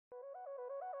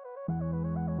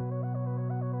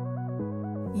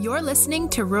You're listening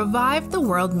to Revive the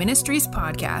World Ministries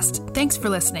podcast. Thanks for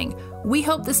listening. We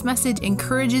hope this message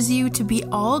encourages you to be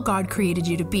all God created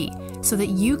you to be, so that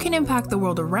you can impact the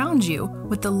world around you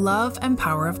with the love and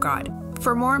power of God.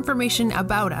 For more information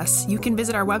about us, you can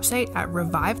visit our website at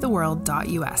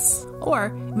revivetheworld.us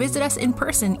or visit us in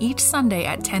person each Sunday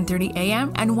at 10:30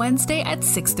 a.m. and Wednesday at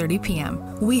 6:30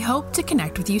 p.m. We hope to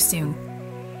connect with you soon.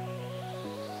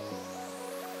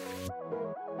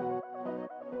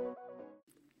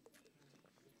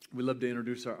 We love to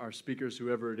introduce our speakers,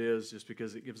 whoever it is, just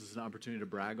because it gives us an opportunity to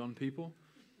brag on people.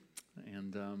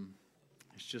 And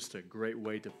it's just a great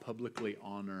way to publicly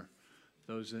honor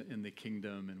those in the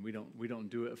kingdom. And we don't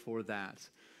do it for that.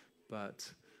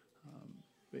 But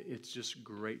it's just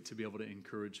great to be able to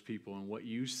encourage people in what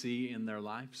you see in their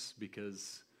lives,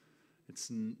 because it's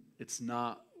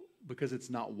not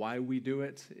why we do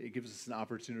it. It gives us an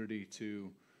opportunity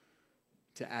to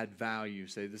add value.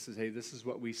 Say, this is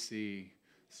what we see.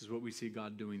 This is what we see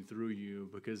God doing through you.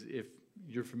 Because if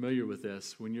you're familiar with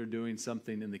this, when you're doing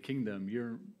something in the kingdom,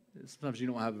 sometimes you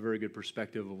don't have a very good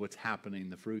perspective of what's happening,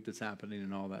 the fruit that's happening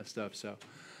and all that stuff. So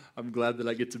I'm glad that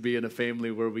I get to be in a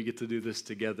family where we get to do this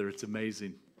together. It's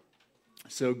amazing.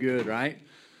 So good, right?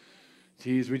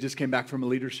 Geez, we just came back from a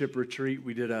leadership retreat.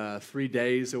 We did 3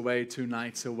 days away, 2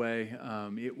 nights away.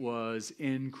 It was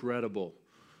incredible.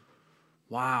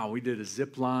 Wow, we did a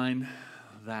zip line.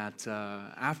 That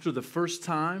after the first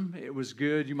time, it was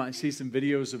good. You might see some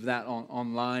videos of that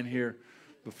online here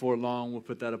before long. We'll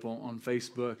put that up on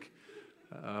Facebook.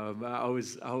 I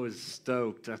was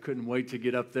stoked. I couldn't wait to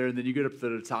get up there. And then you get up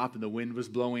to the top, and the wind was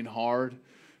blowing hard.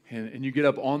 And you get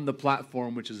up on the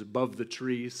platform, which is above the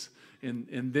trees.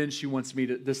 And then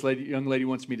young lady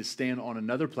wants me to stand on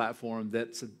another platform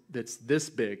that's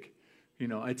this big. You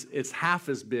know, it's half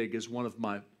as big as one of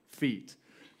my feet.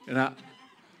 And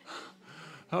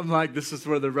I'm like, this is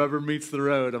where the rubber meets the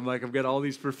road. I'm like, I've got all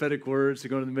these prophetic words to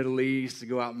go to the Middle East, to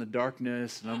go out in the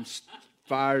darkness, and I'm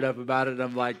fired up about it.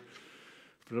 I'm like,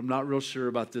 but I'm not real sure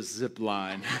about this zip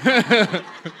line. I'm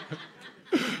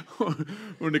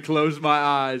going to close my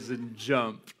eyes and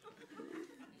jump.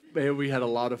 Man, we had a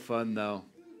lot of fun, though.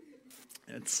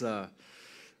 It's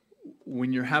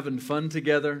when you're having fun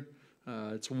together,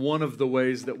 it's one of the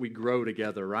ways that we grow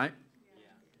together, right?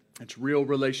 It's real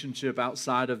relationship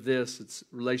outside of this. It's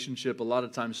relationship a lot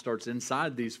of times starts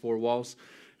inside these 4 walls,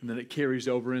 and then it carries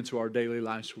over into our daily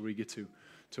lives where we get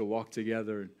to walk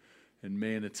together. And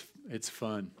man, it's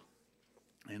fun.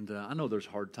 And I know there's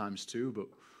hard times too,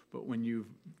 but when you've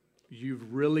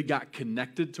really got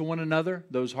connected to one another,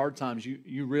 those hard times,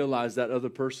 you realize that other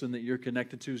person that you're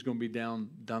connected to is going to be down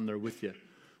there with you,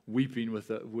 weeping with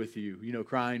you,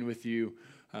 crying with you.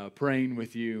 Praying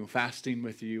with you, fasting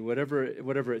with you, whatever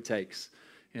it takes,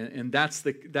 and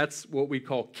that's what we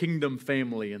call kingdom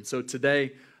family. And so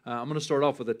today I'm going to start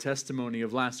off with a testimony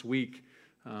of last week,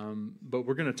 but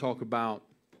we're going to talk about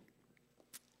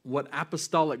what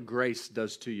apostolic grace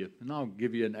does to you, and I'll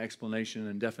give you an explanation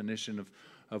and definition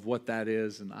of what that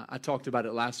is. And I talked about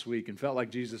it last week and felt like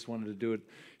Jesus wanted to do it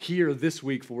here this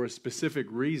week for a specific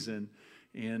reason,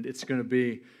 and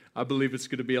I believe it's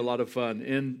going to be a lot of fun.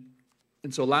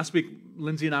 And so last week,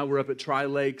 Lindsay and I were up at Tri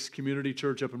Lakes Community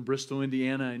Church up in Bristol,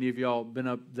 Indiana. Any of y'all been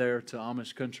up there to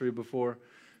Amish country before?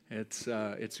 It's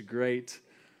great.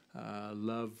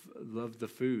 Love the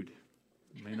food.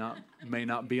 May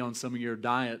not be on some of your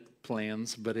diet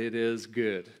plans, but it is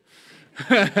good.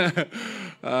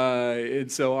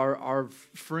 And so our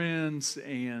friends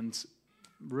and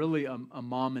really a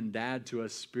mom and dad to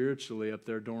us spiritually up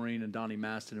there, Doreen and Donnie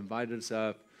Maston, invited us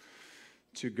up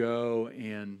to go,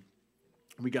 and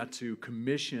we got to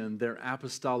commission their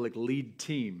apostolic lead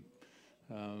team.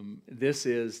 This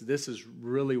is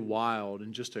really wild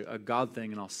and just a God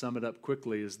thing, and I'll sum it up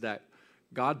quickly, is that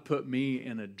God put me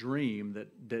in a dream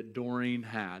that Doreen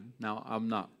had. Now, I'm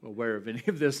not aware of any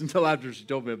of this until after she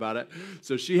told me about it.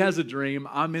 So she has a dream.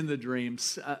 I'm in the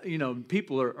dreams.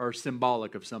 People are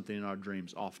symbolic of something in our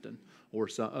dreams often, or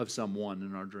of someone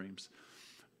in our dreams.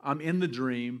 I'm in the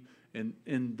dream, and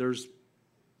there's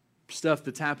stuff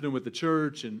that's happening with the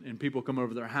church, and people come over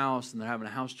to their house, and they're having a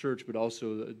house church, but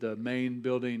also the main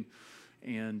building.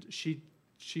 And she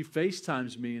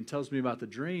FaceTimes me and tells me about the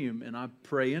dream, and I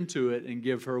pray into it and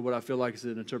give her what I feel like is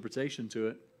an interpretation to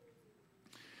it.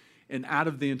 And out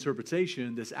of the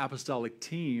interpretation, this apostolic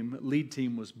lead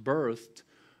team was birthed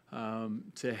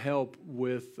to help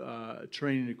with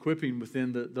training and equipping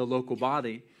within the local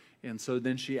body. And so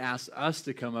then she asked us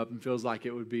to come up and feels like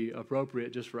it would be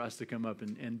appropriate just for us to come up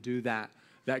and do that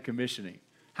commissioning.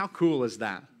 How cool is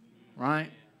that, right?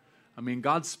 I mean,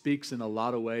 God speaks in a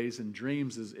lot of ways, and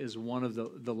dreams is one of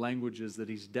the languages that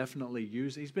He's definitely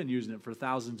used. He's been using it for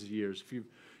thousands of years. If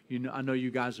I know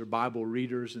you guys are Bible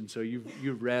readers, and so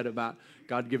you've read about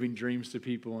God giving dreams to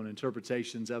people and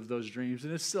interpretations of those dreams,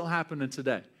 and it's still happening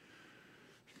today.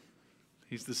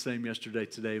 He's the same yesterday,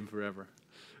 today, and forever.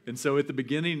 And so at the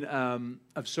beginning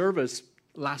of service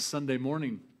last Sunday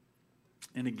morning,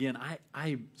 and again,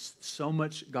 I so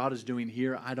much God is doing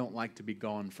here, I don't like to be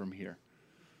gone from here.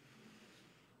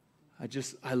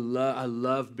 I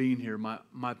love being here.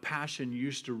 My passion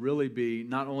used to really be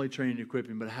not only training and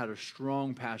equipping, but I had a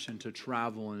strong passion to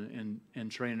travel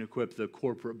and train and equip the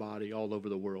corporate body all over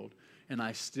the world. And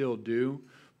I still do,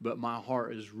 but my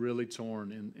heart is really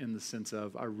torn in the sense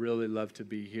of I really love to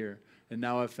be here. And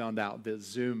now I've found out that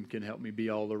Zoom can help me be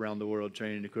all around the world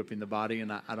training and equipping the body,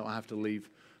 and I don't have to leave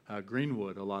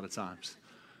Greenwood a lot of times.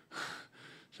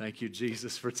 Thank you,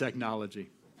 Jesus, for technology.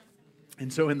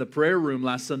 And so in the prayer room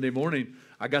last Sunday morning,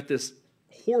 I got this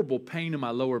horrible pain in my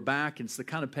lower back. And it's the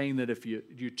kind of pain that if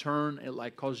you turn, it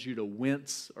like causes you to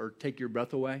wince or take your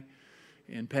breath away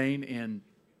in pain.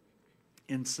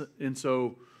 And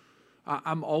so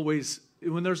I'm always,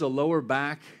 when there's a lower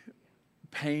back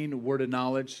pain, word of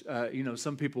knowledge,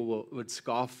 some people would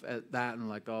scoff at that and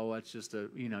like, oh, that's just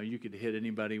you could hit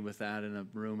anybody with that in a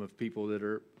room of people that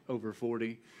are over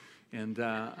 40. And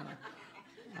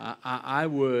I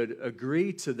would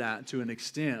agree to that to an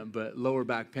extent, but lower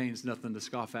back pain is nothing to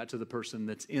scoff at to the person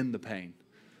that's in the pain,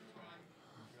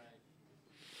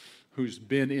 who's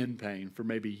been in pain for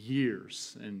maybe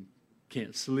years and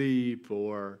can't sleep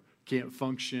or can't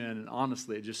function, and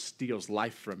honestly, it just steals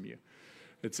life from you.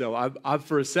 And so I've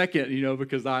for a second,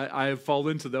 because I have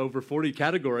fallen into the over 40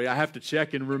 category, I have to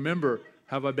check and remember,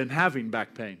 have I been having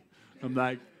back pain? I'm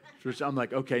like,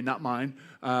 okay, not mine.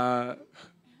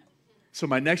 So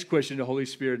my next question to Holy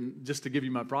Spirit, and just to give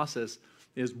you my process,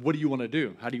 is what do you want to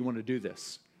do? How do you want to do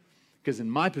this? Because in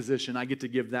my position, I get to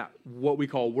give that what we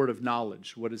call word of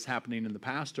knowledge, what is happening in the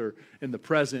past or in the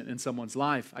present in someone's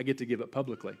life. I get to give it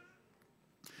publicly.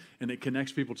 And it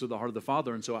connects people to the heart of the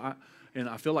Father. And so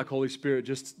I feel like Holy Spirit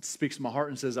just speaks to my heart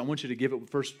and says, I want you to give it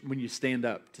first when you stand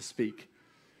up to speak.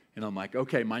 And I'm like,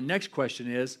 okay, my next question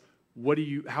is,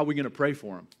 how are we going to pray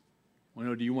for them?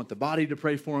 Do you want the body to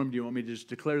pray for them? Do you want me to just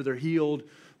declare they're healed?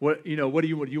 What do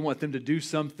you want them to do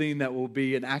something that will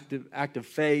be an act of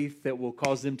faith that will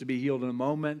cause them to be healed in a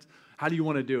moment? How do you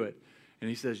want to do it? And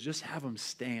he says, just have them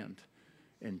stand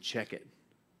and check it.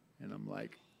 And I'm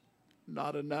like,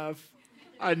 not enough.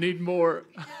 I need more.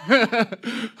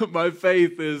 My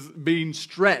faith is being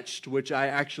stretched, which I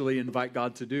actually invite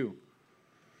God to do,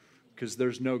 because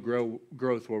there's no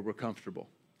growth where we're comfortable.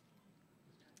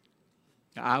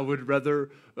 I would rather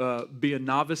be a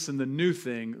novice in the new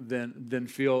thing than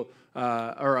feel,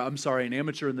 an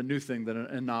amateur in the new thing than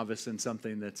a novice in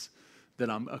something that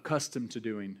I'm accustomed to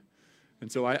doing. And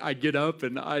so I get up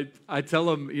and I tell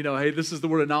them, hey, this is the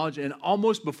word of knowledge. And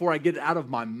almost before I get it out of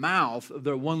my mouth,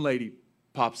 one lady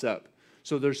pops up.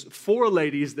 So there's 4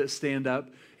 ladies that stand up,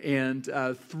 and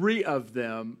 3 of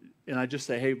them, and I just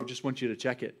say, hey, we just want you to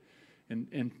check it.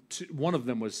 And one of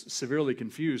them was severely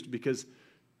confused because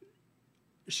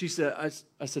she said,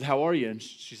 I said, how are you? And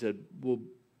she said, well,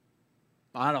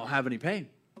 I don't have any pain.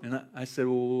 And I said,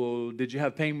 well, did you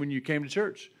have pain when you came to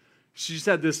church? She just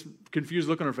had this confused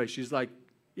look on her face. She's like,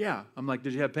 yeah. I'm like,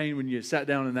 did you have pain when you sat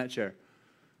down in that chair?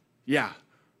 Yeah.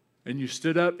 And you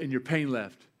stood up and your pain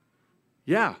left?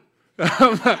 Yeah.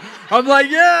 I'm like,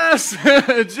 yes,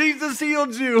 Jesus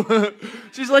healed you.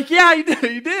 She's like, yeah, he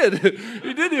did.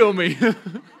 He did heal me.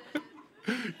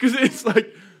 Because it's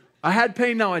like, I had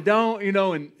pain, now I don't,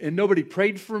 and nobody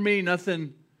prayed for me,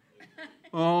 nothing.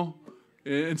 Oh,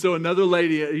 and so another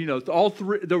lady,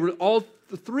 there were all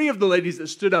 3 of the ladies that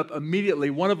stood up immediately.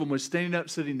 One of them was standing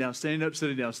up, sitting down, standing up,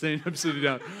 sitting down, standing up, sitting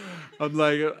down. I'm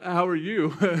like, how are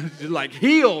you? She's like,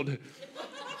 healed.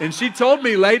 And she told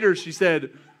me later, she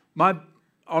said,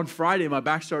 on Friday, my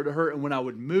back started to hurt, and when I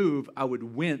would move, I would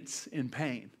wince in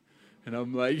pain. And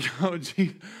I'm like, oh,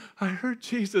 gee, I heard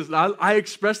Jesus. And I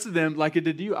expressed to them like I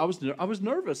did to you. I was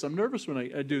nervous. I'm nervous when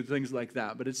I do things like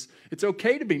that. But it's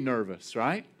okay to be nervous,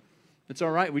 right? It's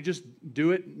all right. We just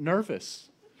do it nervous.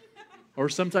 Or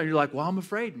sometimes you're like, well, I'm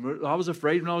afraid. I was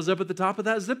afraid when I was up at the top of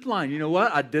that zip line. You know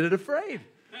what? I did it afraid.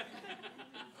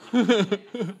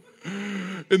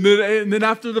 And then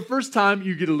after the first time,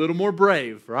 you get a little more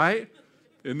brave, right?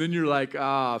 And then you're like,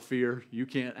 fear, you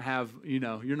can't have,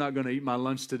 you're not going to eat my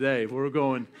lunch today. We're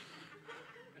going.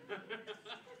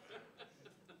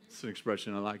 It's an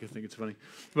expression I like. I think it's funny.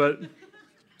 But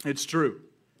it's true.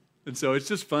 And so it's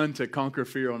just fun to conquer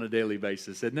fear on a daily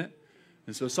basis, isn't it?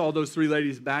 And so I saw those 3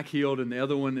 ladies back healed, and the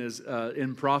other one is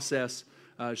in process.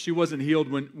 She wasn't healed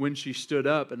when she stood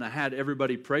up, and I had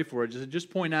everybody pray for her. Just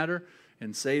point at her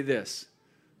and say this.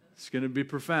 It's going to be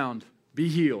profound. Be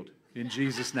healed in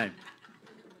Jesus' name.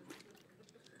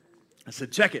 I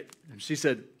said, check it. And she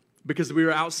said, because we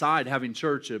were outside having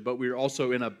church, but we were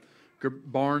also in a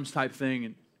barns type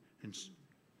thing. And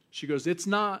she goes, it's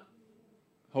not.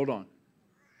 Hold on.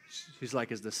 She's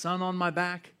like, is the sun on my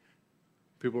back?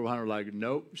 People around her were like,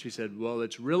 nope. She said, well,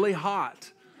 it's really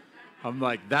hot. I'm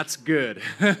like, that's good.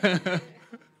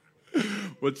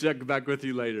 We'll check back with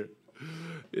you later.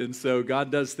 And so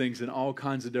God does things in all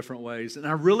kinds of different ways. And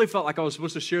I really felt like I was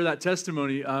supposed to share that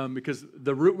testimony because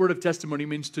the root word of testimony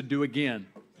means to do again.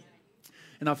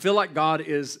 And I feel like God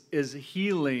is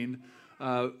healing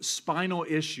spinal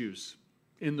issues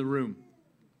in the room.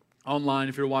 Online,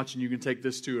 if you're watching, you can take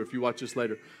this too, or if you watch this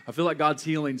later. I feel like God's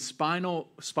healing spinal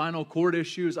cord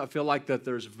issues. I feel like that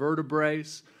there's vertebrae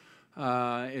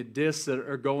and discs that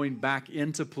are going back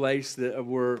into place that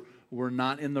were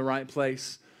not in the right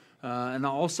place. And I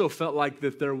also felt like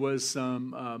that there was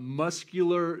some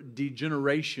muscular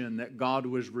degeneration that God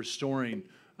was restoring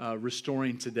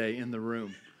today in the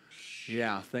room.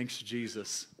 Yeah, thanks,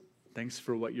 Jesus. Thanks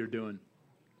for what you're doing.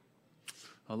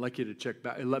 I'd like you to check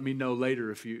back and let me know later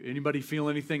if anybody feel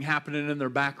anything happening in their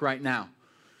back right now.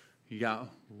 You got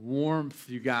warmth,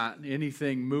 you got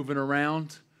anything moving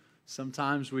around.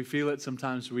 Sometimes we feel it,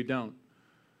 sometimes we don't.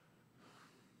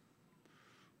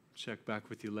 Check back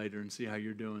with you later and see how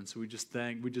you're doing. So we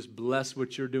just bless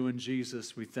what you're doing,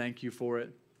 Jesus. We thank you for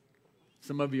it.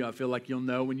 Some of you, I feel like you'll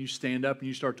know when you stand up and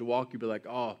you start to walk, you'll be like,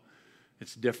 oh,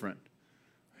 it's different.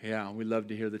 Yeah, we love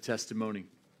to hear the testimony.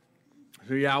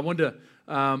 So yeah, I wanted to,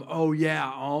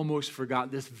 I almost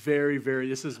forgot this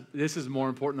this is more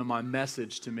important than my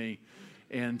message to me.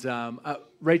 And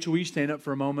Rachel, will you stand up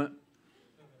for a moment?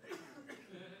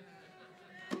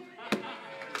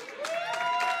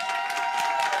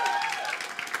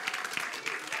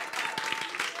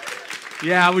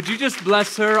 Yeah, would you just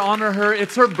bless her, honor her?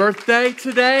 It's her birthday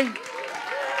today.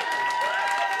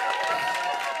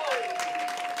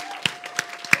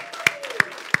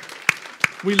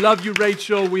 We love you,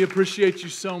 Rachel. We appreciate you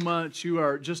so much. You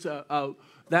are just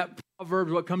that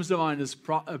Proverbs. What comes to mind is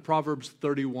Proverbs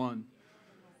 31.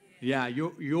 Yeah,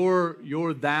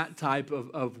 you're that type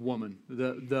of woman.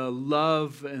 The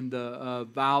love and the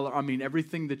valor. I mean,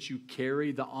 everything that you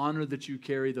carry, the honor that you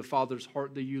carry, the Father's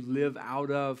heart that you live out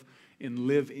of and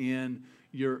live in.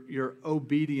 Your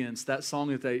obedience. That song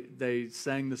that they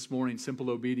sang this morning, Simple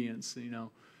Obedience. You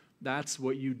know. That's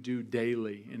what you do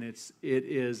daily, and it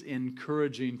is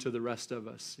encouraging to the rest of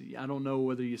us. I don't know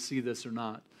whether you see this or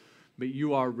not, but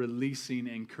you are releasing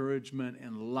encouragement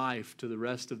and life to the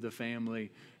rest of the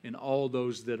family and all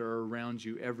those that are around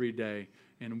you every day.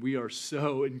 And we are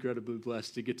so incredibly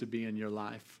blessed to get to be in your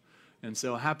life. And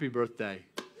so happy birthday.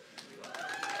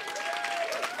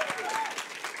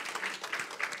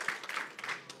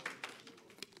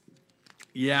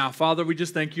 Yeah, Father, we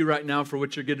just thank you right now for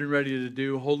what you're getting ready to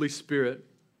do. Holy Spirit,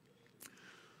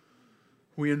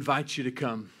 we invite you to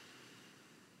come.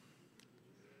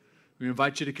 We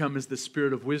invite you to come as the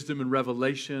Spirit of wisdom and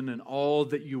revelation and all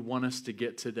that you want us to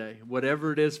get today.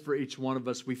 Whatever it is for each one of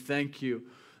us, we thank you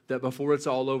that before it's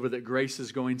all over, that grace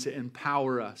is going to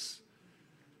empower us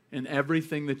in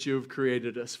everything that you have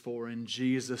created us for. In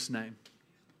Jesus' name.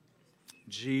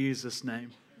 Jesus'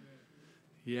 name.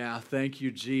 Yeah, thank you,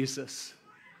 Jesus.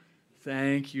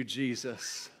 Thank you,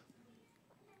 Jesus.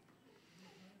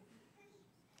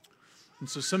 And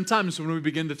so sometimes when we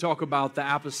begin to talk about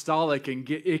the apostolic,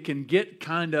 it can get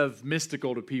kind of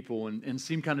mystical to people and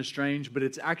seem kind of strange, but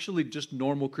it's actually just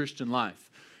normal Christian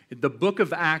life. The book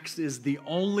of Acts is the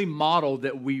only model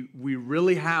that we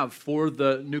really have for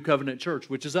the New Covenant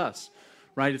church, which is us,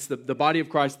 right? It's the body of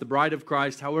Christ, the bride of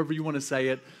Christ, however you want to say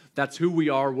it. That's who we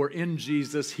are. We're in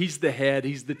Jesus. He's the head.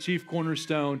 He's the chief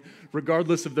cornerstone,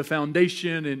 regardless of the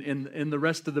foundation and the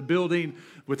rest of the building.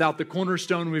 Without the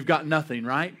cornerstone, we've got nothing,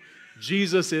 right?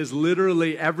 Jesus is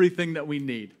literally everything that we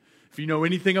need. If you know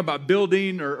anything about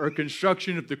building or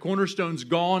construction, if the cornerstone's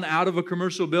gone out of a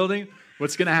commercial building,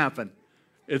 what's going to happen?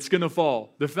 It's going to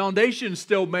fall. The foundation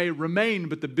still may remain,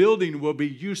 but the building will be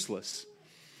useless.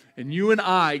 And you and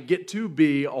I get to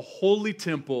be a holy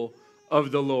temple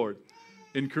of the Lord.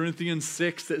 In Corinthians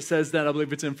 6, it says that, I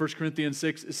believe it's in 1 Corinthians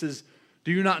 6, it says,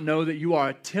 do you not know that you are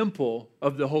a temple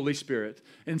of the Holy Spirit?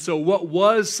 And so what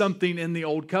was something in the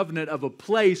Old Covenant of a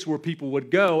place where people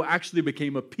would go actually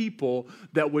became a people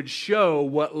that would show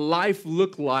what life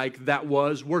looked like that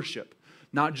was worship.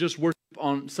 Not just worship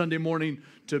on Sunday morning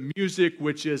to music,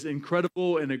 which is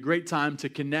incredible and a great time to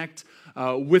connect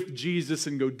with Jesus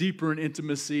and go deeper in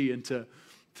intimacy and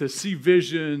to see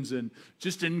visions and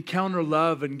just encounter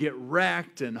love and get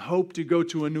wrecked and hope to go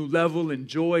to a new level and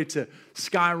joy to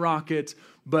skyrocket.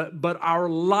 But our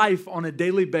life on a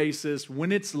daily basis,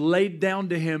 when it's laid down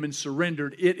to Him and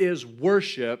surrendered, it is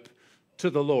worship to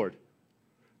the Lord.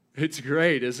 It's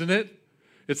great, isn't it?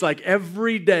 It's like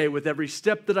every day, with every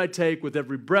step that I take, with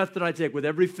every breath that I take, with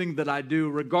everything that I do,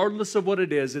 regardless of what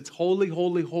it is, it's holy,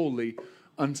 holy, holy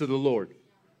unto the Lord.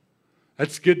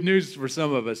 That's good news for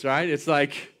some of us, right? It's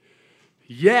like,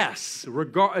 yes,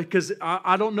 because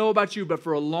I don't know about you, but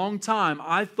for a long time,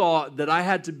 I thought that I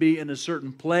had to be in a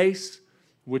certain place,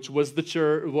 which was the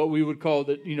church, what we would call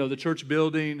the church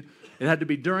building. It had to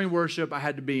be during worship. I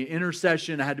had to be in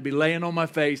intercession. I had to be laying on my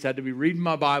face. I had to be reading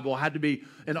my Bible. I had to be,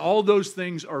 and all those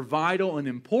things are vital and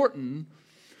important.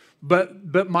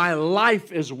 But my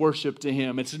life is worship to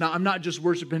Him. It's not. I'm not just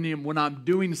worshiping Him when I'm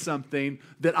doing something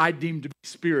that I deem to be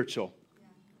spiritual.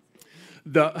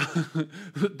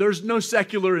 There's no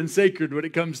secular and sacred when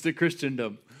it comes to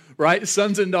Christendom, right?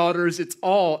 Sons and daughters, it's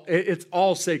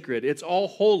all sacred. It's all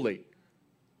holy.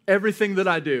 Everything that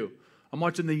I do. I'm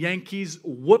watching the Yankees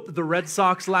whoop the Red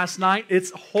Sox last night.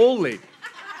 It's holy.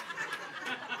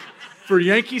 For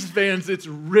Yankees fans, it's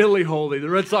really holy. The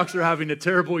Red Sox are having a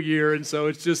terrible year, and so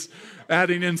it's just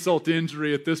adding insult to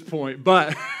injury at this point.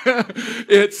 But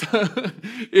it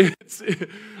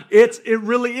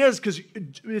really is, because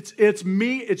it's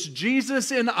me, it's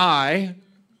Jesus and I.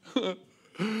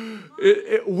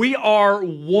 We are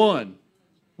one.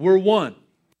 We're one.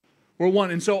 We're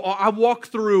one. And so I walk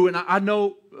through, and I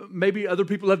know maybe other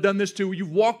people have done this too. You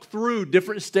walk through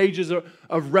different stages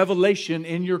of revelation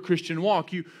in your Christian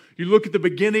walk. You look at the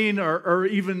beginning, or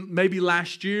even maybe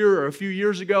last year or a few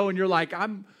years ago, and you're like,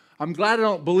 I'm glad I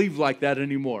don't believe like that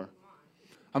anymore.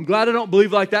 I'm glad I don't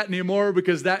believe like that anymore,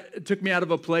 because that took me out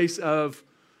of a place of,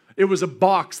 it was a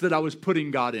box that I was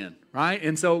putting God in, right?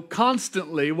 And so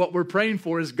constantly what we're praying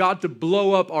for is God to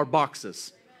blow up our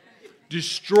boxes.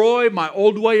 Destroy my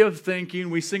old way of thinking.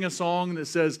 We sing a song that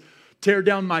says, tear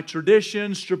down my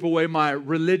tradition, strip away my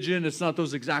religion. It's not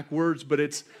those exact words, but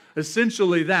it's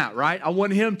essentially that, right? I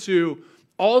want Him to,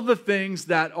 all the things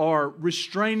that are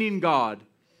restraining God,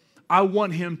 I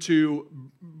want Him to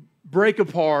break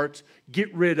apart,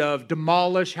 get rid of,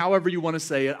 demolish, however you want to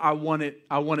say it. I want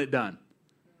it done.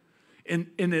 And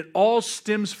it all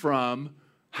stems from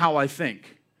how I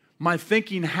think. My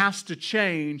thinking has to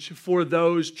change for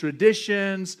those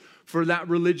traditions, for that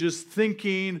religious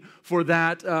thinking, for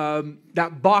that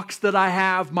box that I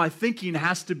have. My thinking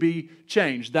has to be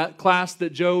changed. That class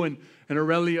that Joe and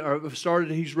Aurelia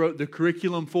started, he's wrote the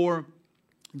curriculum for,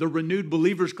 the Renewed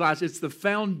Believers class. It's the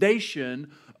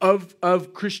foundation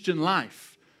of Christian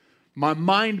life. My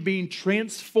mind being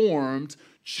transformed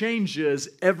changes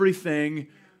everything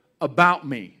about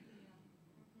me.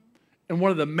 And one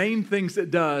of the main things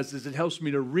it does is it helps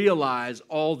me to realize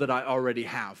all that I already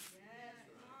have.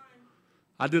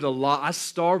 I did a lot. I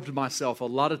starved myself a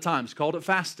lot of times, called it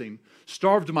fasting,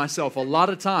 starved myself a lot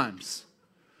of times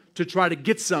to try to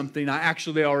get something I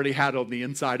actually already had on the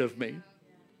inside of me.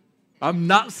 I'm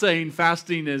not saying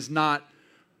fasting is not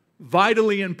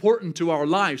vitally important to our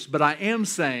lives, but I am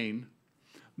saying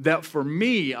that for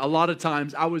me, a lot of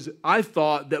times I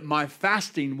thought that my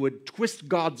fasting would twist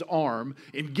God's arm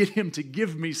and get Him to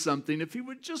give me something if He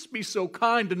would just be so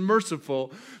kind and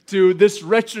merciful to this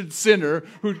wretched sinner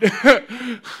who,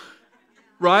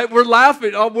 right? We're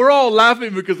laughing. We're all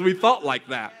laughing because we thought like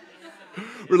that.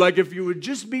 We're like, if you would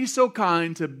just be so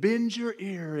kind to bend your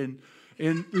ear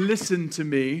and listen to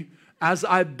me as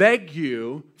I beg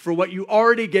you for what you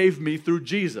already gave me through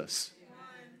Jesus.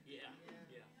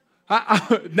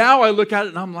 Now I look at it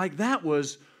and I'm like, that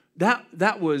was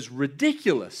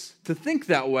ridiculous to think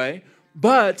that way.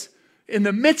 But in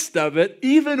the midst of it,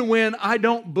 even when I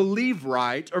don't believe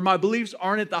right, or my beliefs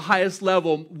aren't at the highest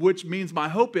level, which means my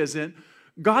hope isn't,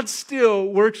 God still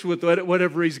works with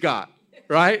whatever He's got,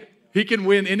 right? He can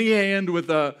win any hand with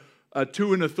a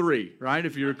 2 and a 3, right?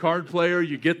 If you're a card player,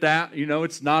 you get that. You know,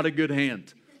 it's not a good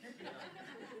hand.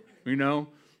 You know,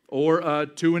 or a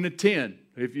 2 and a 10.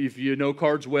 If you know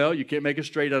cards well, you can't make a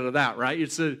straight out of that, right?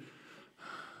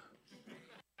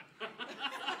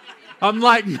 I'm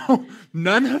like, no,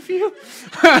 none of you?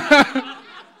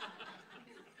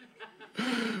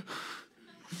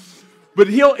 But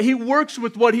he works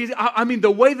with what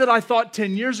the way that I thought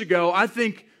 10 years ago, I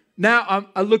think now,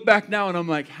 I look back now and I'm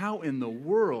like, how in the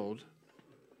world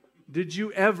did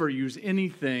you ever use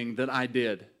anything that I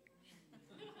did?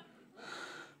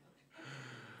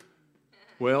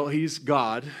 Well, He's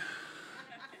God,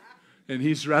 and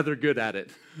He's rather good at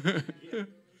it.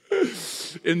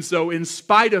 And so in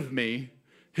spite of me,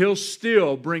 He'll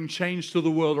still bring change to the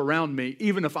world around me,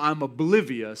 even if I'm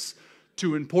oblivious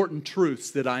to important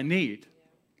truths that I need.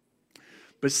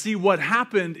 But see, what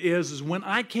happened is when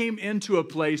I came into a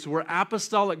place where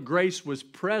apostolic grace was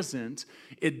present,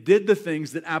 it did the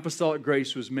things that apostolic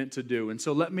grace was meant to do. And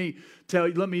so let me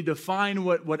define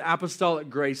what apostolic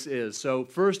grace is. So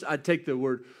first, I take the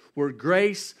word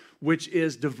grace, which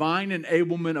is divine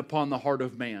enablement upon the heart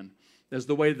of man. That's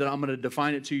the way that I'm going to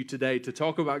define it to you today. To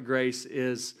talk about grace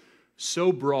is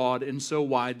so broad and so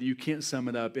wide that you can't sum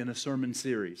it up in a sermon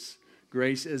series.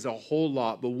 Grace is a whole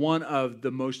lot, but one of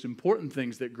the most important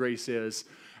things that grace is,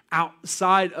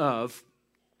 outside of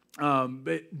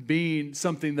being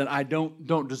something that I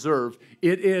don't deserve,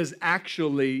 it is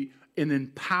actually an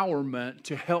empowerment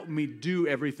to help me do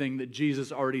everything that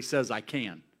Jesus already says I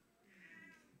can.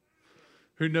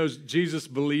 Who knows, Jesus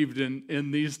believed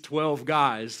in these 12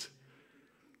 guys,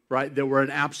 right, that were an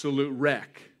absolute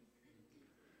wreck.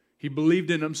 He believed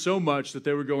in them so much that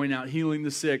they were going out healing the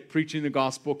sick, preaching the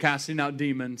gospel, casting out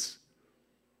demons.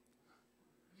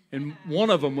 And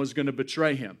one of them was going to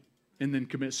betray him and then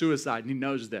commit suicide, and he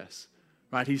knows this.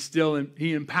 Right?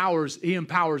 He empowers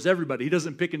everybody. He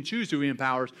doesn't pick and choose who he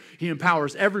empowers. He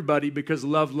empowers everybody because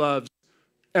love loves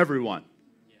everyone.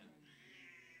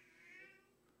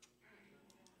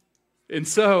 And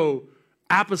so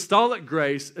apostolic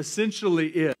grace essentially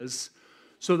is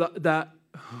so that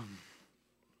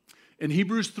in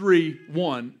Hebrews 3,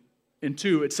 1 and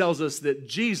 2, it tells us that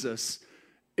Jesus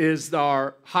is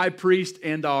our high priest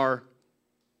and our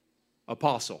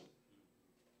apostle.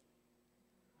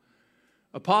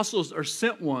 Apostles are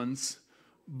sent ones,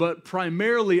 but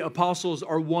primarily apostles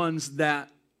are ones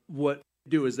that what they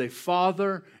do is they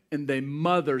father and they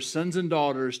mother sons and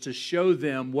daughters to show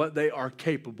them what they are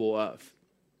capable of.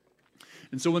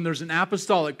 And so when there's an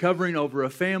apostolic covering over a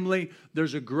family,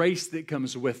 there's a grace that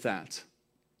comes with that.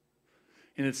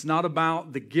 And it's not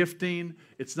about the gifting.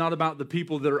 It's not about the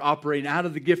people that are operating out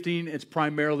of the gifting. It's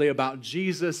primarily about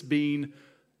Jesus being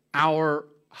our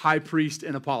high priest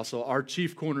and apostle, our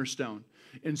chief cornerstone,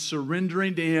 and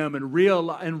surrendering to Him and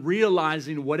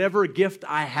realizing whatever gift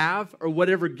I have or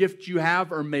whatever gift you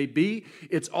have or may be,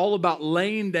 it's all about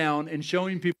laying down and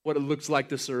showing people what it looks like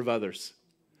to serve others.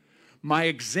 My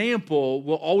example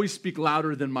will always speak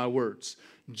louder than my words.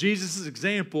 Jesus'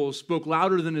 example spoke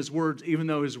louder than His words, even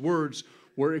though His words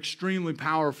were extremely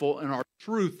powerful and are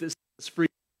truth that sets free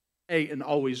today and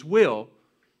always will.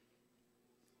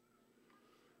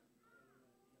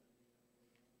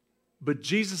 But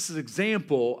Jesus'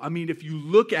 example, I mean, if you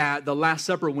look at the Last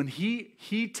Supper, when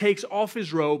he takes off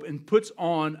his robe and puts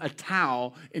on a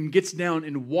towel and gets down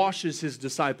and washes his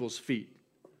disciples' feet.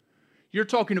 You're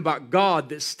talking about God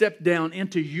that stepped down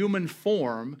into human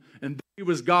form, and though He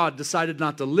was God, decided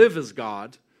not to live as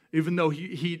God, even though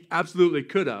he absolutely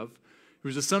could have. He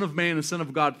was the Son of Man and Son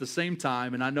of God at the same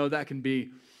time, and I know that can be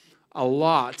a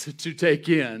lot to take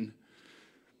in.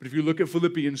 But if you look at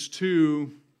Philippians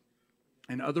 2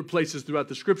 and other places throughout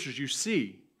the Scriptures, you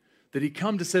see that He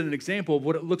come to set an example of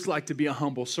what it looks like to be a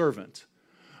humble servant,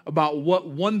 about what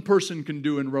one person can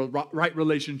do in right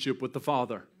relationship with the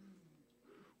Father,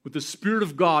 with the Spirit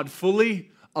of God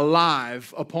fully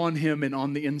alive upon him and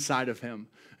on the inside of him.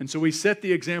 And so He set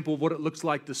the example of what it looks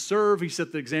like to serve. He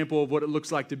set the example of what it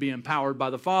looks like to be empowered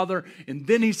by the Father. And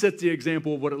then He set the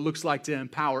example of what it looks like to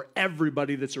empower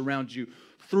everybody that's around you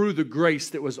through the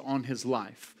grace that was on His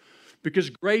life.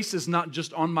 Because grace is not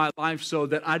just on my life so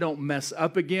that I don't mess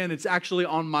up again. It's actually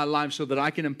on my life so that I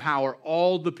can empower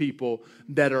all the people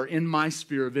that are in my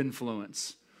sphere of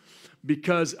influence.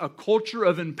 Because a culture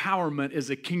of empowerment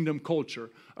is a kingdom culture.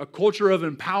 A culture of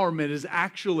empowerment is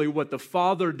actually what the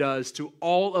Father does to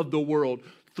all of the world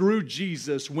through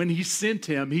Jesus. When He sent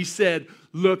Him, He said,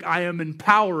 look, I am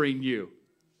empowering you.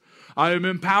 I am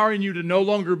empowering you to no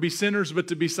longer be sinners, but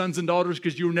to be sons and daughters,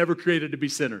 because you were never created to be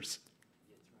sinners.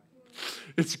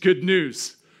 It's good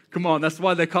news. Come on, that's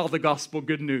why they call the gospel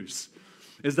good news.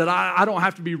 Is that I don't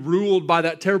have to be ruled by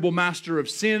that terrible master of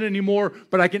sin anymore,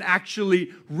 but I can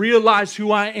actually realize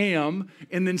who I am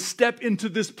and then step into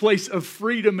this place of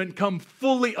freedom and come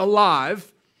fully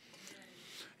alive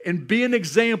and be an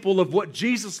example of what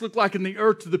Jesus looked like in the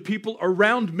earth to the people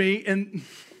around me. And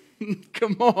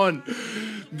come on,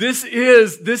 this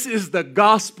is the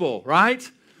gospel,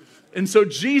 right? And so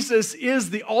Jesus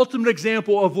is the ultimate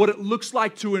example of what it looks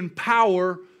like to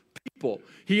empower people.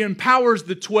 He empowers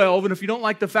the 12, and if you don't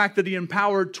like the fact that He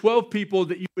empowered 12 people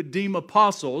that you would deem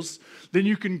apostles, then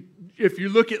you can, if you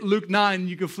look at Luke 9,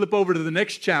 you can flip over to the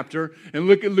next chapter and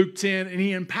look at Luke 10, and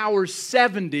He empowers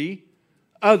 70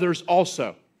 others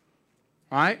also.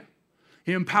 All right? He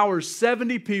He empowers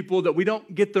 70 people that we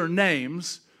don't get their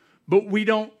names, but we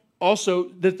don't also,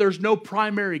 that there's no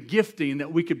primary gifting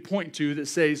that we could point to that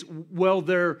says, well,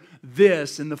 they're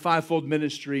this in the fivefold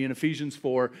ministry in Ephesians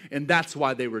 4, and that's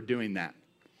why they were doing that.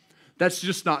 That's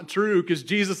just not true, because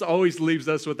Jesus always leaves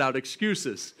us without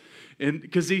excuses. And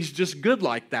because he's just good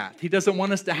like that. He doesn't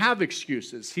want us to have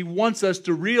excuses. He wants us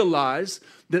to realize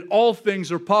that all things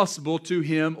are possible to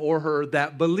him or her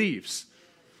that believes.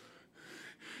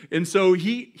 And so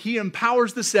he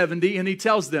empowers the 70 and he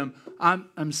tells them,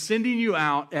 I'm sending you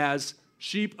out as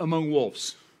sheep among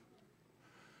wolves.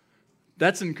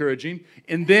 That's encouraging.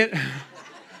 And then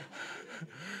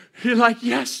you're like,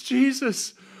 yes,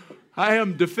 Jesus, I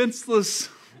am defenseless.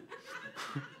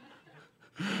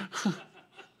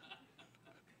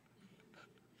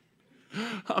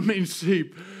 I mean,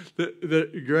 sheep,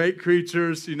 the great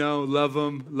creatures, love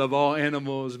them, love all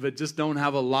animals, but just don't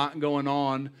have a lot going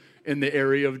on in the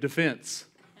area of defense,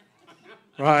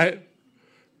 right?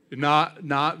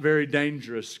 Not very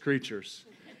dangerous creatures.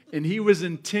 And he was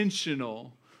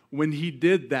intentional when he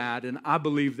did that, and I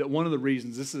believe that one of the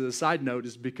reasons, this is a side note,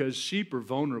 is because sheep are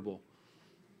vulnerable.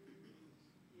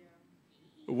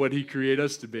 What he created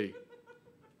us to be.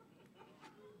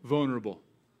 Vulnerable.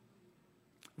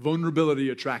 Vulnerability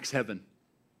attracts heaven.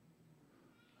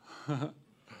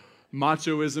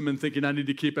 Machoism and thinking I need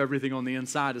to keep everything on the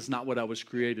inside is not what I was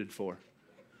created for.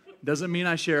 Doesn't mean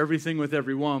I share everything with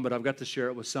everyone, but I've got to share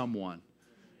it with someone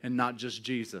and not just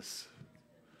Jesus.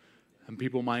 And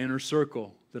people in my inner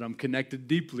circle that I'm connected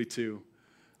deeply to,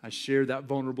 I share that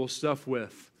vulnerable stuff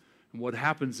with. And what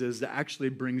happens is that actually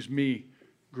brings me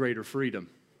greater freedom.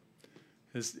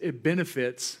 It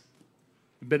benefits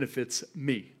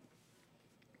me.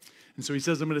 And so he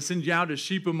says, I'm going to send you out as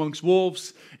sheep amongst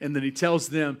wolves. And then he tells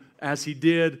them, as he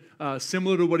did,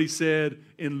 similar to what he said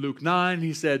in Luke 9,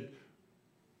 he said,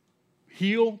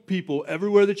 heal people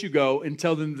everywhere that you go and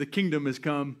tell them the kingdom has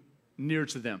come near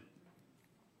to them.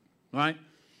 Right?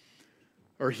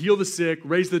 Or heal the sick,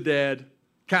 raise the dead,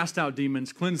 cast out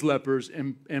demons, cleanse lepers,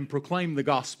 and proclaim the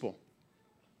gospel.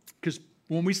 Because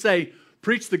when we say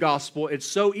preach the gospel, it's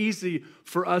so easy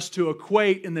for us to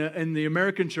equate, in the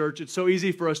American church, it's so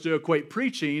easy for us to equate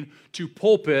preaching to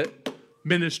pulpit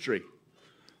ministry.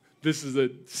 This is a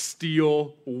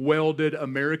steel, welded,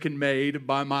 American-made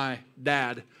by my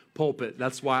dad pulpit.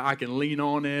 That's why I can lean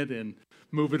on it and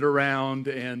move it around,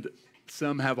 and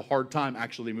some have a hard time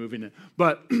actually moving it.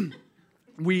 But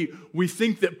we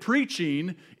think that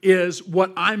preaching is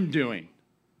what I'm doing.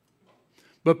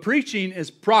 But preaching is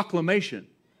proclamation.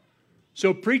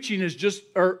 So preaching is just,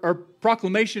 or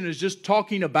proclamation is just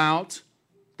talking about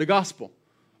the gospel.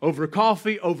 Over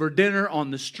coffee, over dinner,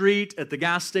 on the street, at the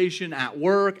gas station, at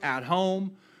work, at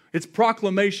home. It's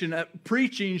proclamation.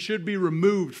 Preaching should be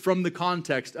removed from the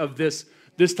context of this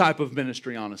type of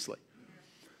ministry, honestly.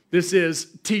 This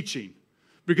is teaching.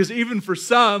 Because even for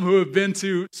some who have been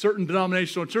to certain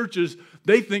denominational churches,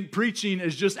 they think preaching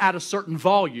is just at a certain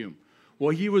volume. Well,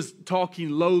 he was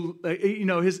talking low,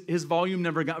 his volume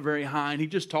never got very high, and he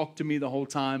just talked to me the whole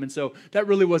time. And so that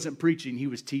really wasn't preaching, he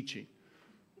was teaching.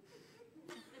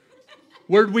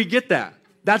 Where'd we get that?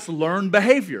 That's learned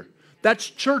behavior. That's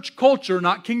church culture,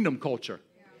 not kingdom culture.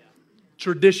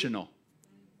 Traditional.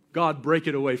 God, break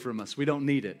it away from us. We don't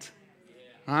need it.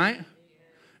 All right?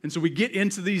 And so we get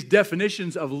into these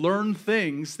definitions of learned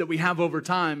things that we have over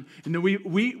time, and then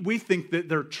we think that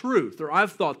they're truth, or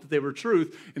I've thought that they were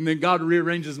truth, and then God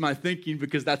rearranges my thinking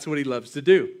because that's what he loves to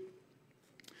do.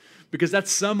 Because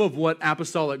that's some of what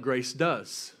apostolic grace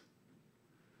does.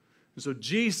 And so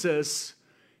Jesus,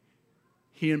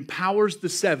 he empowers the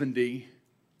 70,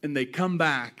 and they come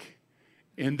back,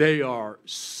 and they are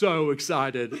so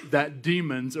excited that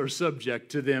demons are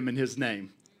subject to them in his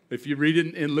name. If you read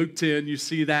it in Luke 10, you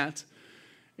see that.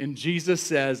 And Jesus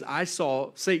says, I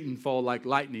saw Satan fall like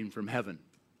lightning from heaven.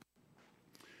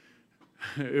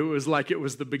 It was like it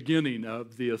was the beginning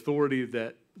of the authority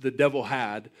that the devil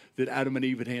had, that Adam and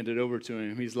Eve had handed over to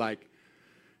him. He's like,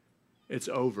 it's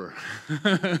over.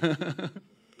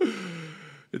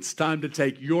 It's time to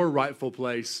take your rightful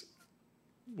place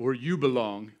where you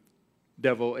belong,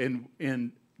 devil,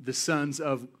 and the sons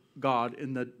of God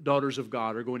and the daughters of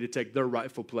God are going to take their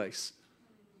rightful place,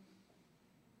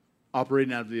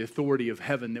 operating out of the authority of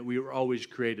heaven that we were always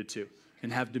created to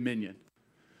and have dominion.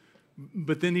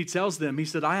 But then he tells them, he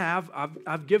said,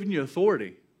 I've given you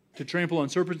authority to trample on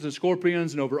serpents and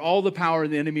scorpions and over all the power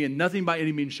of the enemy, and nothing by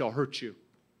any means shall hurt you.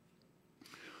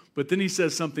 But then he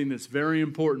says something that's very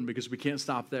important, because we can't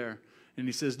stop there. And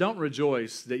he says, don't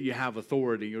rejoice that you have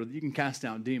authority or that you can cast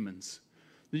out demons.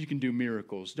 that you can do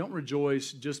miracles. Don't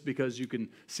rejoice just because you can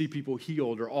see people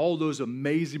healed or all those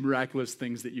amazing, miraculous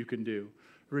things that you can do.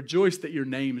 Rejoice that your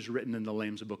name is written in the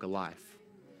Lamb's Book of Life.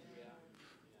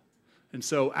 And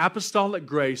so apostolic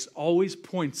grace always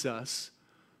points us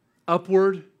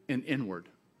upward and inward.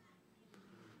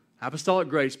 Apostolic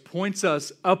grace points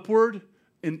us upward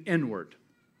and inward.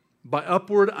 By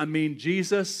upward, I mean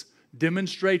Jesus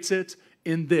demonstrates it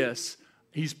in this.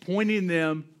 He's pointing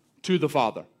them to the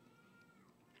Father.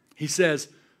 He says,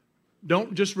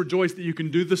 don't just rejoice that you can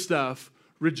do the stuff.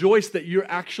 Rejoice that you're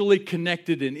actually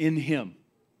connected and in Him.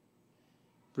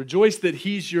 Rejoice that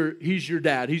He's your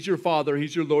dad. He's your Father.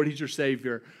 He's your Lord. He's your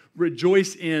Savior.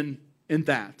 Rejoice in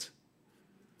that.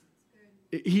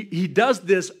 He does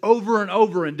this over and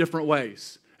over in different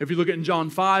ways. If you look at in John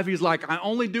 5, He's like, I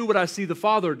only do what I see the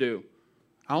Father do.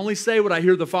 I only say what I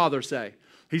hear the Father say.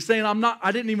 He's saying,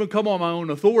 I didn't even come on my own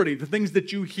authority. The things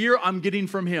that you hear, I'm getting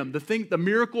from Him. The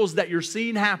miracles that you're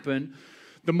seeing happen,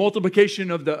 the multiplication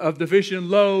of the fish and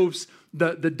loaves,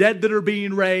 the dead that are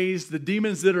being raised, the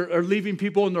demons that are leaving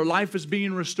people and their life is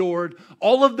being restored,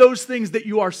 all of those things that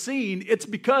you are seeing, it's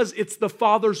because it's the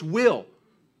Father's will.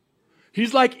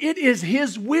 He's like, it is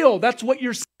His will. That's what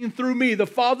you're seeing through me. The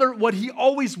Father, what He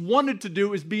always wanted to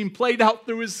do is being played out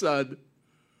through His Son.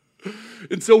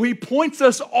 And so He points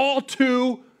us all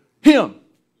to Him.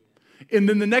 And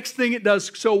then the next thing it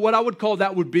does, so what I would call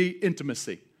that would be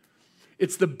intimacy.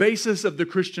 It's the basis of the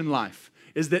Christian life,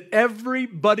 is that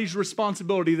everybody's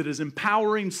responsibility that is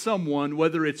empowering someone,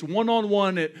 whether it's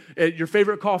one-on-one at your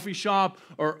favorite coffee shop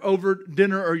or over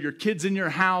dinner or your kids in your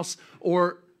house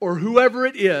or whoever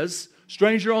it is,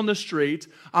 stranger on the street,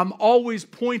 I'm always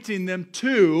pointing them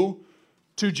to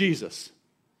Jesus.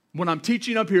 When I'm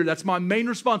teaching up here, that's my main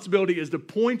responsibility, is to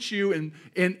point you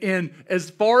in as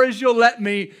far as you'll let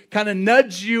me, kind of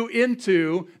nudge you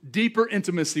into deeper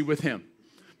intimacy with Him.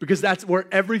 Because that's where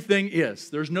everything is.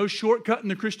 There's no shortcut in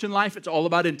the Christian life. It's all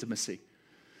about intimacy.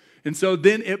 And so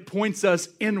then it points us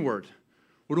inward.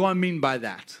 What do I mean by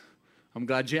that? I'm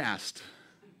glad you asked.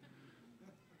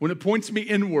 When it points me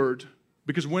inward,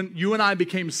 because when you and I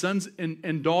became sons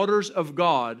and daughters of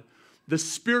God, the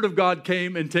Spirit of God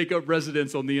came and take up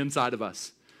residence on the inside of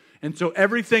us. And so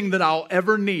everything that I'll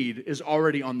ever need is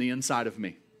already on the inside of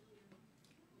me.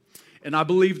 And I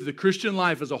believe that the Christian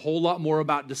life is a whole lot more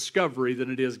about discovery than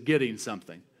it is getting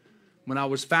something. When I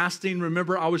was fasting,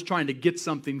 remember, I was trying to get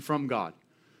something from God.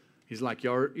 He's like, you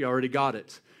already got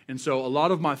it. And so a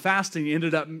lot of my fasting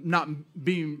ended up not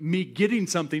being me getting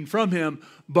something from Him,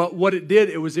 but what it did,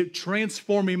 it was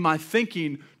transforming my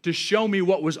thinking to show me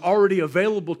what was already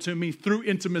available to me through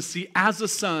intimacy as a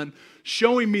son,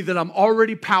 showing me that I'm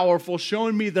already powerful,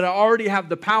 showing me that I already have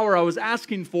the power I was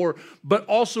asking for, but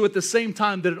also at the same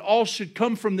time that it all should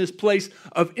come from this place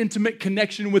of intimate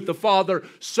connection with the Father,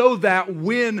 so that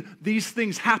when these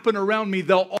things happen around me,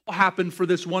 they'll all happen for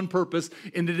this one purpose,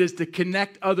 and it is to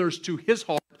connect others to His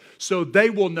heart so they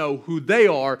will know who they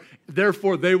are,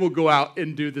 therefore they will go out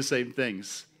and do the same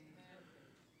things.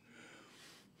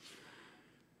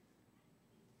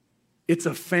 It's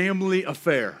a family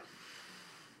affair.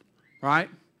 Right?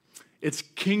 It's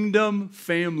kingdom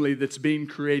family that's being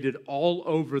created all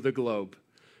over the globe.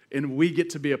 And we get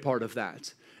to be a part of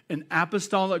that. And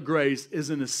apostolic grace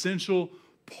is an essential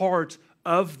part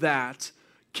of that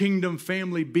kingdom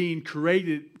family being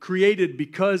created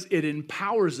because it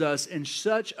empowers us in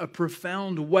such a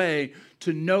profound way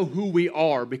to know who we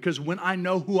are. Because when I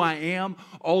know who I am,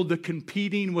 all the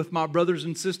competing with my brothers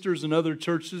and sisters in other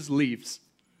churches leaves.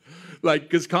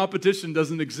 Because competition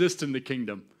doesn't exist in the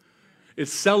kingdom.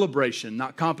 It's celebration,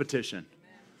 not competition.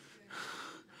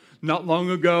 Not long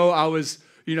ago,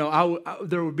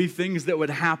 there would be things that would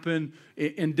happen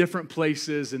in different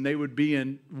places, and they would be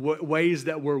in ways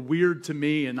that were weird to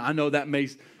me. And I know that may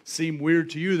seem weird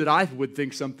to you, that I would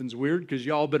think something's weird, because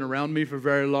y'all been around me for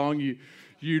very long.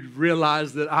 You'd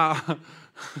realize that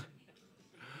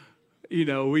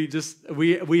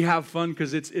we have fun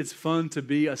because it's fun to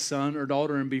be a son or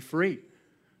daughter and be free.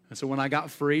 And so when I got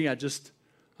free,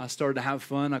 I started to have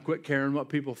fun. I quit caring what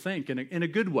people think in a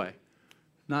good way,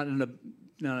 not in a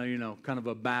kind of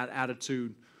a bad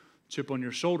attitude, chip on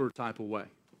your shoulder type of way,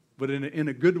 but in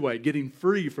a good way, getting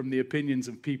free from the opinions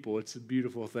of people. It's a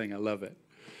beautiful thing. I love it,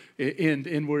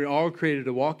 and we're all created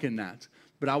to walk in that.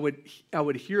 But I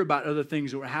would hear about other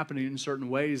things that were happening in certain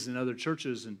ways in other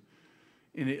churches, and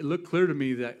it looked clear to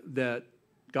me that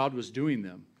God was doing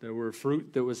them. There were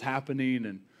fruit that was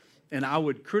happening, and I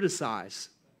would criticize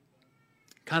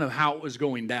kind of how it was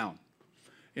going down.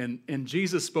 And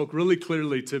Jesus spoke really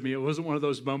clearly to me. It wasn't one of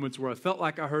those moments where I felt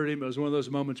like I heard Him. It was one of those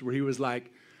moments where He was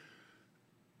like,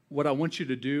 what I want you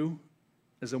to do,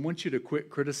 is I want you to quit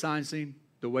criticizing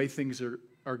the way things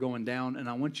are going down, and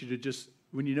I want you to just,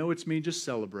 when you know it's me, just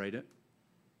celebrate it.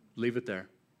 Leave it there.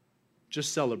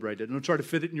 Just celebrate it. Don't try to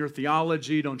fit it in your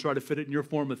theology. Don't try to fit it in your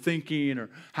form of thinking or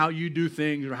how you do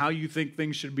things or how you think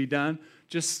things should be done.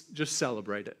 Just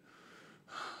celebrate it.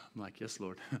 I'm like, yes,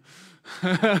 Lord.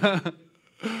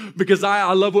 Because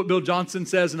I love what Bill Johnson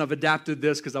says, and I've adapted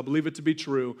this because I believe it to be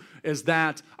true, is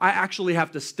that I actually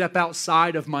have to step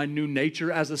outside of my new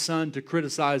nature as a son to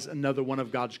criticize another one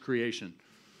of God's creation.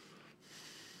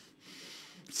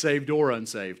 Saved or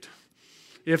unsaved.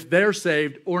 If they're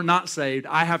saved or not saved,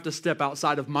 I have to step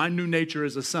outside of my new nature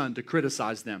as a son to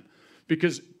criticize them.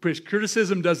 Because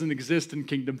criticism doesn't exist in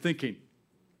kingdom thinking.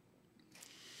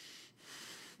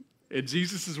 And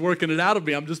Jesus is working it out of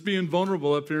me. I'm just being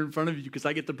vulnerable up here in front of you because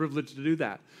I get the privilege to do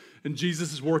that. And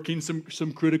Jesus is working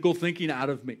some critical thinking out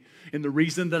of me. And the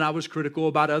reason that I was critical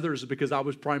about others is because I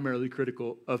was primarily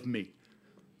critical of me.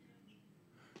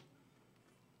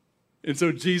 And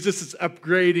so Jesus is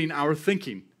upgrading our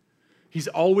thinking. He's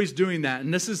always doing that.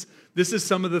 And this is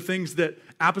some of the things that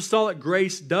apostolic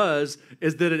grace does,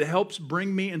 is that it helps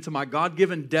bring me into my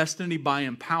God-given destiny by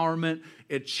empowerment.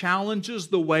 It challenges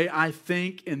the way I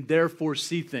think and therefore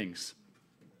see things.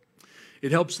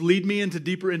 It helps lead me into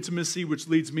deeper intimacy, which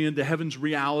leads me into heaven's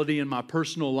reality in my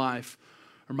personal life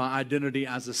or my identity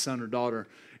as a son or daughter.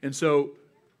 And so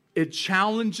it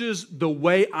challenges the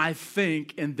way I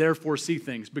think and therefore see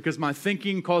things, because my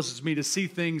thinking causes me to see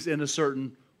things in a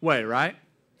certain way, right?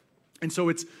 And so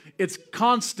it's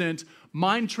constant.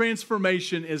 Mind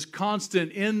transformation is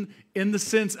constant in the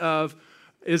sense of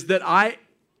is that I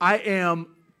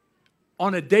am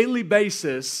on a daily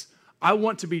basis, I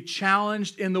want to be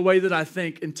challenged in the way that I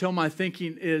think until my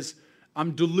thinking is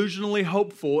I'm delusionally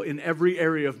hopeful in every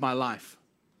area of my life.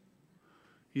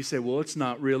 You say, well, it's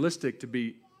not realistic to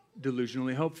be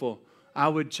delusionally hopeful. I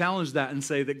would challenge that and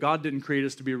say that God didn't create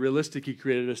us to be realistic. He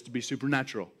created us to be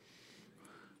supernatural.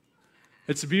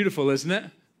 It's beautiful, isn't it?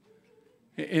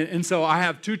 And so I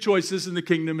have two choices in the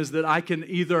kingdom, is that I can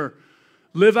either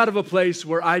live out of a place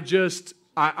where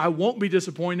I won't be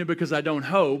disappointed because I don't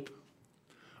hope,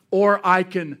 or I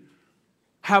can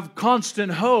have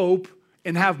constant hope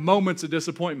and have moments of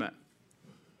disappointment.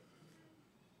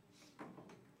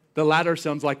 The latter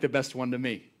sounds like the best one to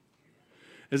me.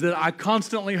 Is that I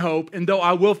constantly hope, and though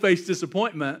I will face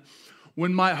disappointment,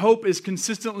 when my hope is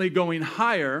consistently going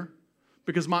higher,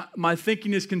 because my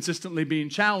thinking is consistently being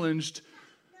challenged,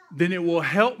 then it will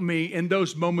help me in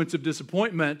those moments of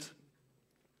disappointment,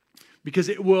 because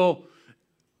it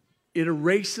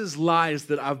erases lies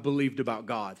that I've believed about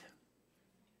God.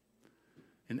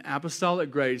 And apostolic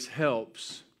grace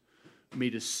helps me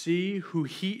to see who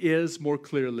He is more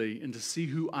clearly and to see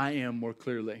who I am more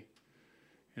clearly.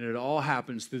 And it all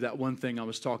happens through that one thing I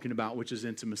was talking about, which is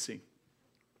intimacy.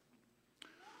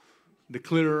 The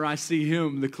clearer I see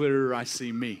Him, the clearer I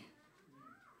see me.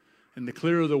 And the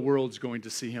clearer the world's going to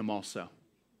see Him also.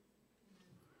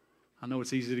 I know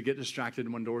it's easy to get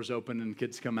distracted when doors open and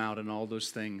kids come out and all those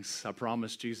things. I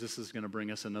promise Jesus is going to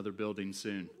bring us another building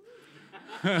soon.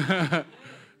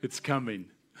 It's coming.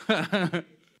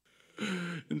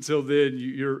 Until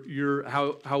then,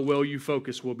 how well you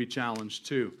focus will be challenged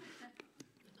too.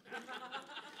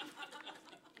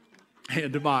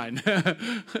 And to mine.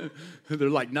 They're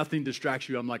like, nothing distracts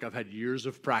you. I'm like, I've had years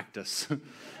of practice.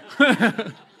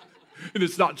 And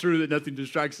it's not true that nothing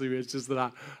distracts me. It's just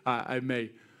that I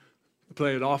may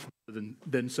play it off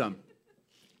than some.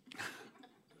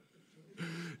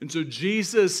 And so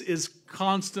Jesus is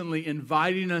constantly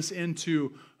inviting us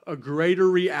into a greater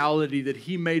reality that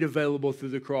He made available through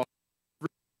the cross.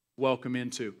 Welcome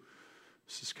into.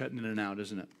 This is cutting in and out,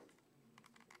 isn't it?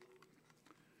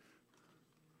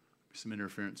 Some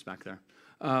interference back there.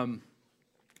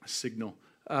 Signal.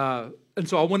 And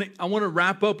so I want to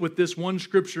wrap up with this one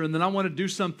scripture, and then I want to do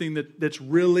something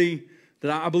that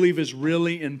I believe is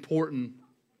really important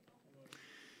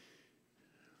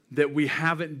that we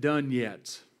haven't done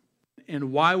yet.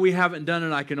 And why we haven't done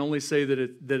it, I can only say that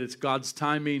it's God's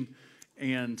timing,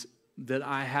 and that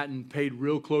I hadn't paid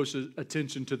real close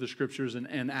attention to the scriptures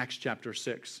in Acts chapter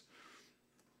 6.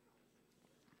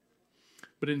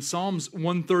 But in Psalms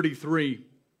 133,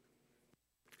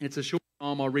 it's a short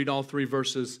psalm. I'll read all three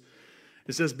verses.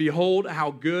 It says, "Behold, how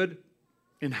good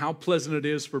and how pleasant it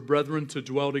is for brethren to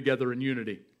dwell together in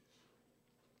unity.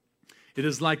 It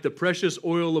is like the precious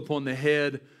oil upon the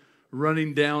head,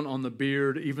 running down on the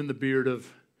beard, even the beard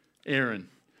of Aaron,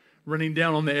 running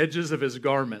down on the edges of his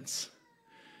garments.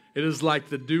 It is like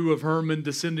the dew of Hermon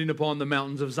descending upon the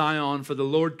mountains of Zion, for the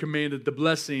Lord commanded the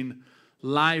blessing,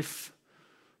 life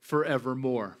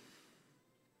forevermore."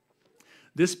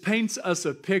 This paints us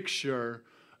a picture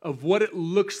of what it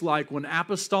looks like when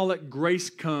apostolic grace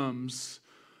comes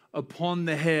upon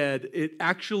the head. It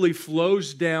actually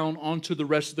flows down onto the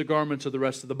rest of the garments of the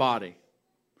rest of the body.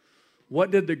 What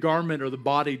did the garment or the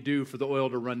body do for the oil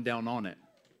to run down on it?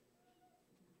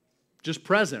 Just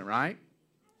present, right?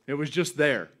 It was just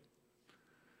there.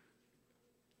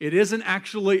 It isn't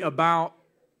actually about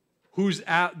who's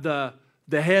at the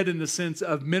head in the sense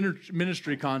of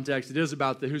ministry context. It is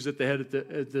about who's at the head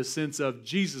at the sense of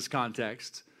Jesus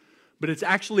context. But it's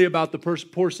actually about the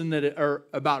person or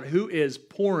about who is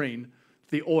pouring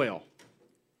the oil.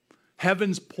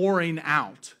 Heaven's pouring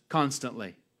out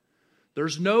constantly.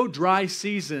 There's no dry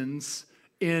seasons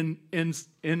in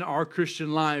our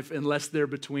Christian life unless they're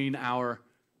between our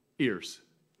ears.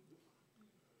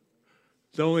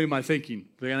 It's only my thinking.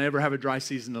 They're going to ever have a dry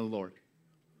season of the Lord.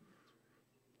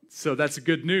 So that's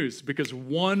good news because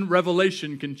one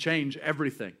revelation can change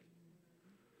everything.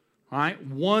 All right?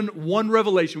 One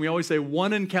revelation, we always say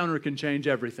one encounter can change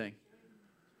everything.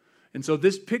 And so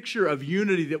this picture of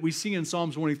unity that we see in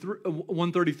Psalms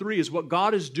 133 is what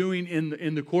God is doing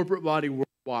in the corporate body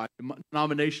worldwide.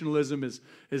 Denominationalism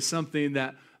is something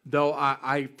that, though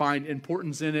I find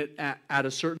importance in it at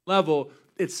a certain level,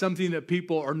 it's something that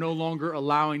people are no longer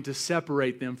allowing to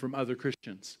separate them from other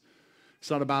Christians. It's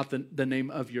not about the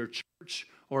name of your church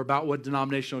or about what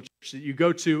denominational church that you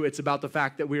go to. It's about the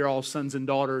fact that we are all sons and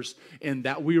daughters and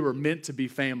that we were meant to be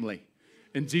family.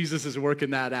 And Jesus is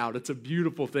working that out. It's a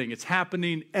beautiful thing. It's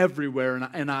happening everywhere,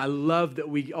 and I love that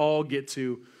we all get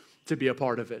to be a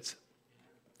part of it.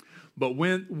 But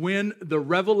when the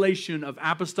revelation of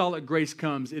apostolic grace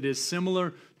comes, it is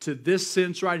similar to this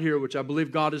sense right here, which I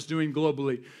believe God is doing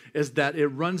globally, is that it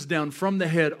runs down from the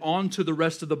head onto the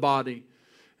rest of the body.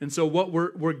 And so what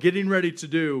we're getting ready to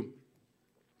do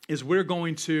is we are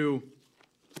going to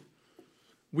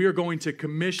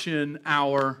commission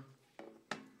our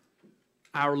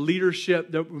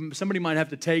leadership. Somebody might have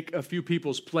to take a few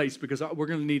people's place because we're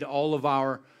going to need all of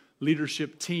our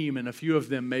leadership team, and a few of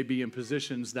them may be in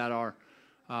positions that are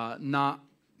not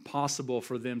possible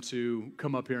for them to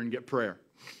come up here and get prayer.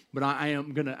 But I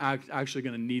am actually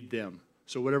going to need them.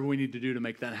 So whatever we need to do to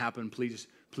make that happen, please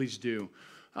do.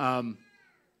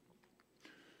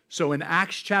 So in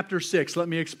Acts chapter 6, let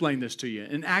me explain this to you.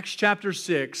 In Acts chapter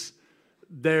 6,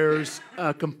 there's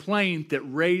a complaint that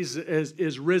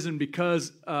is risen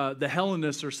because the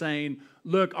Hellenists are saying,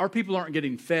 look, our people aren't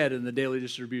getting fed in the daily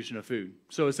distribution of food.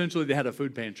 So essentially they had a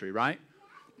food pantry, right?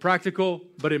 Practical,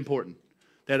 but important.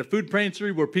 They had a food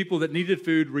pantry where people that needed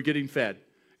food were getting fed.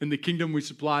 In the kingdom, we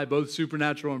supply both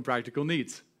supernatural and practical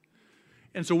needs.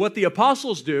 And so what the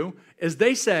apostles do is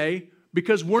they say,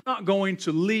 because we're not going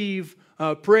to leave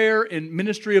prayer and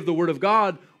ministry of the Word of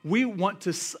God, we want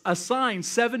to assign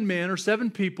 7 men or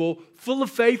 7 people full of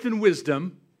faith and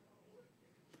wisdom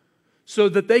so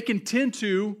that they can tend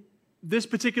to this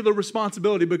particular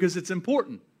responsibility because it's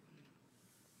important.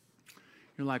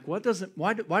 You're like, why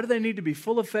do they need to be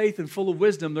full of faith and full of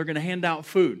wisdom? They're going to hand out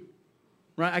food,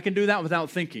 right? I can do that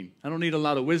without thinking. I don't need a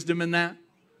lot of wisdom in that.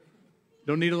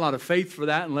 Don't need a lot of faith for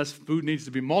that unless food needs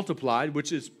to be multiplied,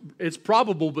 which it's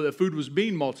probable that food was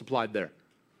being multiplied there.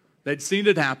 They'd seen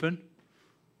it happen.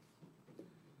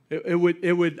 I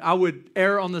would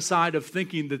err on the side of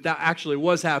thinking that actually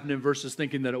was happening versus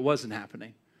thinking that it wasn't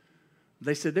happening.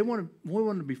 They said we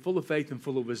want to be full of faith and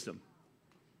full of wisdom.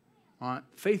 All right?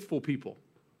 Faithful people.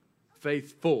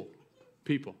 Faithful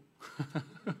people.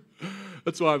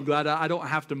 That's why I'm glad I don't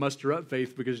have to muster up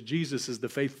faith because Jesus is the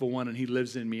faithful one and He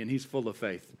lives in me and He's full of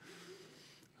faith.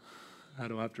 I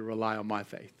don't have to rely on my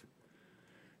faith.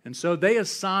 And so they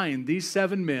assign these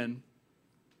 7 men,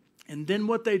 and then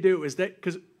what they do is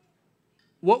because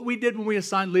what we did when we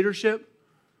assigned leadership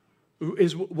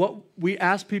is what we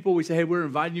ask people, we say, hey, we're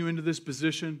inviting you into this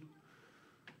position.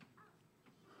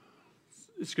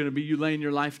 It's going to be you laying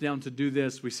your life down to do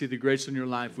this. We see the grace in your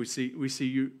life. We see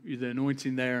you the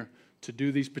anointing there to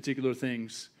do these particular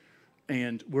things.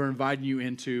 And we're inviting you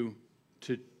into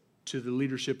the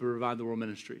leadership of Revive the World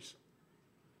Ministries.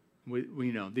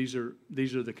 We know these are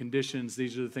the conditions.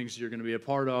 These are the things you're going to be a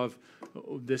part of.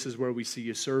 This is where we see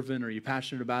you serving. Are you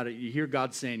passionate about it? You hear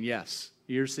God saying yes.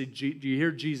 Do you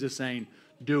hear Jesus saying,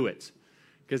 do it?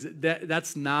 Because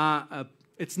it's not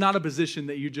a position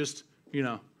that you just,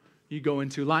 you go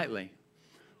into lightly.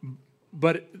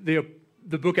 But the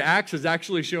book of Acts is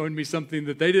actually showing me something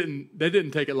that they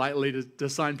didn't take it lightly to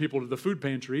assign people to the food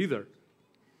pantry either.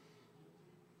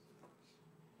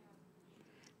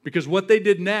 Because what they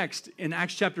did next in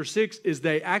Acts chapter 6 is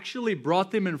they actually brought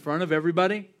them in front of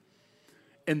everybody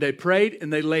and they prayed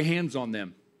and they lay hands on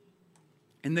them.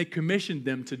 And they commissioned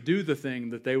them to do the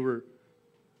thing that they were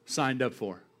signed up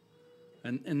for.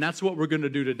 And that's what we're going to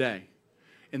do today.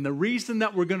 And the reason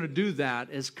that we're going to do that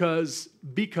is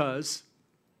because,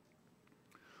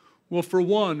 well, for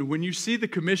one, when you see the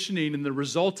commissioning and the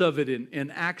result of it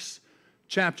in Acts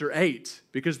chapter 8,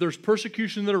 because there's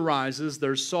persecution that arises,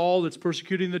 there's Saul that's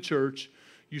persecuting the church.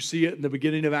 You see it in the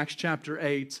beginning of Acts chapter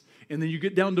 8. And then you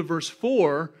get down to verse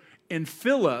 4, and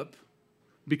Philip,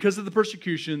 because of the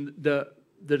persecution, the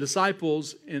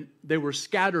disciples, they were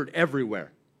scattered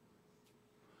everywhere.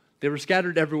 They were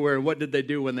scattered everywhere. And what did they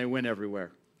do when they went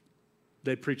everywhere?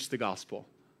 They preached the gospel.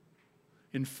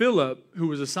 And Philip, who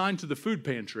was assigned to the food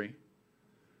pantry,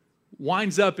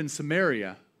 winds up in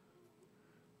Samaria.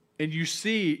 And you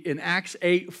see in Acts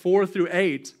 8, 4 through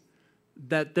 8,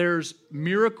 that there's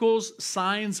miracles,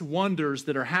 signs, wonders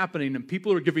that are happening, and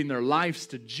people are giving their lives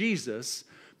to Jesus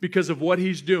because of what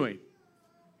he's doing.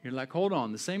 You're like, hold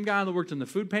on, the same guy that worked in the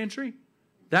food pantry?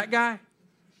 That guy?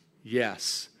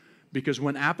 Yes. Because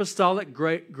when apostolic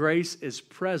grace is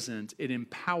present, it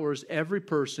empowers every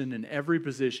person in every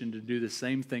position to do the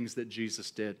same things that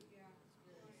Jesus did.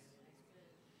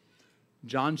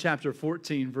 John chapter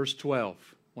 14, verse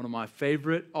 12. One of my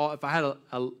favorite. If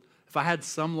I had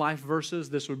some life verses,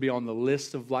 this would be on the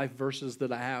list of life verses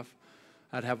that I have.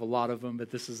 I'd have a lot of them, but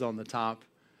this is on the top.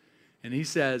 And he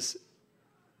says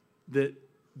that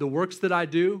the works that I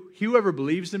do, whoever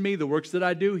believes in me, the works that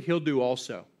I do, he'll do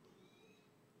also.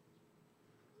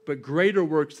 But greater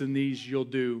works than these you'll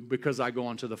do because I go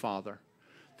on to the Father.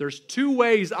 There's two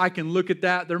ways I can look at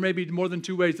that. There may be more than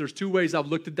two ways. There's two ways I've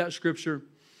looked at that scripture.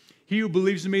 He who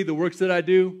believes in me, the works that I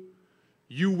do,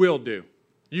 you will do.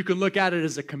 You can look at it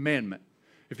as a commandment.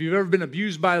 If you've ever been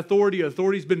abused by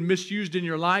authority's been misused in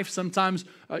your life, sometimes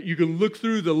you can look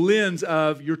through the lens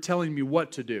of, you're telling me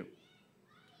what to do.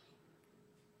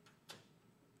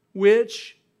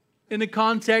 Which, in the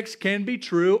context, can be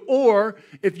true. Or,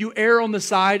 if you err on the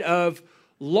side of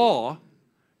law,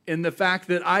 in the fact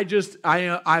that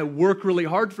I work really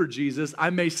hard for Jesus, I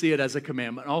may see it as a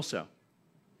commandment also.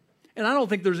 And I don't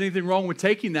think there's anything wrong with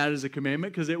taking that as a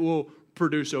commandment because it will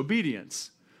produce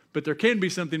obedience. But there can be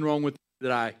something wrong with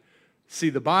that I see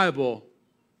the Bible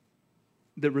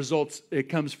that results, it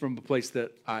comes from a place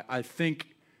that I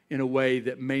think in a way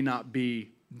that may not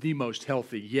be the most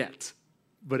healthy yet,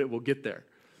 but it will get there.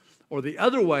 Or the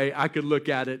other way, I could look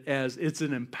at it as it's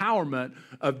an empowerment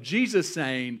of Jesus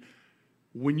saying,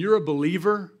 when you're a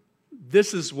believer,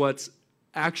 this is what's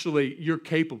actually you're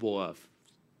capable of.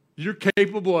 You're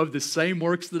capable of the same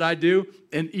works that I do,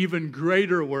 and even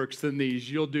greater works than these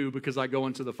you'll do because I go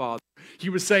into the Father. He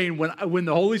was saying when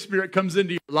the Holy Spirit comes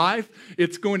into your life,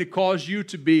 it's going to cause you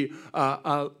to be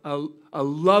a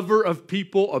lover of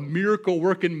people, a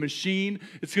miracle-working machine.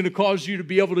 It's going to cause you to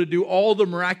be able to do all the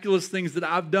miraculous things that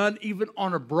I've done, even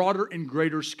on a broader and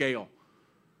greater scale.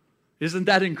 Isn't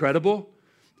that incredible?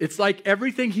 It's like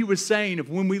everything he was saying, if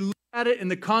when we look at it in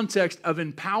the context of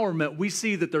empowerment, we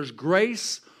see that there's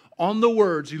grace on the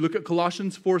words. You look at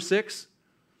Colossians 4:6,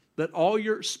 let all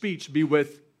your speech be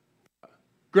with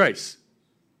grace,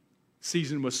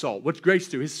 seasoned with salt. What's grace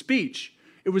do? His speech,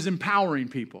 it was empowering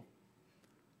people.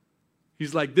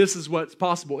 He's like, this is what's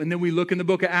possible. And then we look in the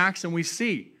book of Acts and we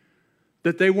see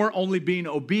that they weren't only being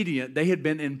obedient, they had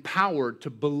been empowered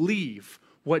to believe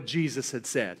what Jesus had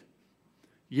said.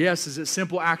 Yes, is it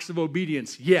simple acts of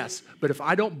obedience? Yes. But if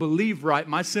I don't believe right,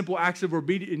 my simple acts of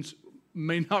obedience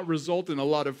may not result in a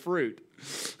lot of fruit.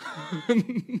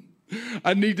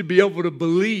 I need to be able to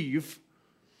believe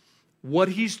what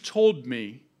he's told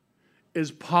me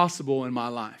is possible in my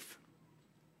life.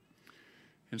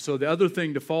 And so the other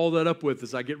thing to follow that up with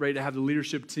is I get ready to have the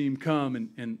leadership team come,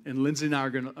 and Lindsay and I are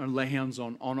going to lay hands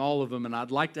on all of them, and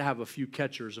I'd like to have a few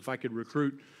catchers. If I could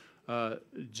recruit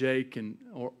Jake and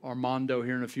Armando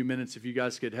here in a few minutes, if you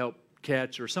guys could help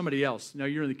catch, or somebody else. No,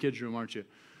 you're in the kids' room, aren't you?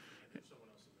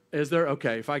 Is there?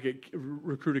 Okay, if I could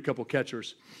recruit a couple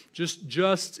catchers,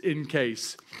 just in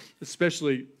case,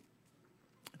 especially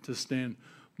to stand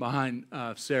behind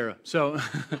Sarah. So,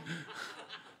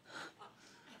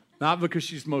 not because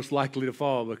she's most likely to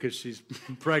fall, because she's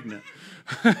pregnant.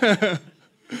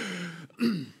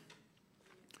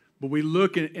 But we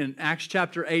look in Acts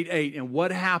chapter 8:8, and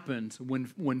what happened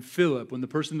when Philip, when the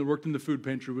person that worked in the food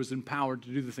pantry was empowered to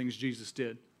do the things Jesus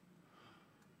did.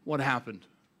 What happened?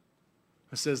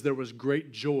 It says there was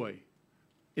great joy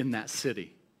in that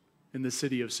city, in the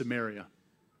city of Samaria.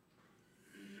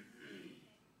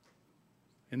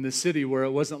 In the city where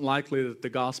it wasn't likely that the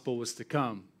gospel was to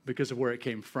come because of where it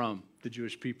came from, the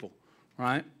Jewish people,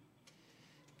 right?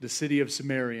 The city of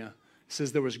Samaria. It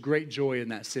says there was great joy in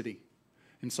that city.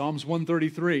 In Psalms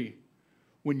 133,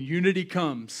 when unity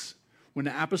comes, when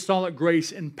the apostolic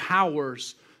grace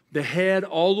empowers the head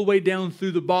all the way down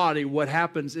through the body, what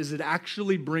happens is it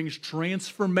actually brings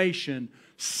transformation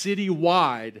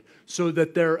citywide so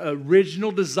that their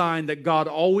original design that God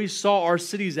always saw our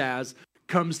cities as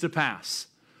comes to pass.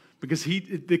 Because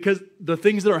the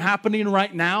things that are happening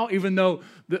right now, even though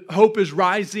the hope is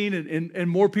rising and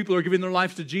more people are giving their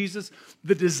lives to Jesus,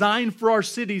 the design for our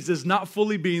cities is not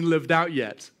fully being lived out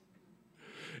yet.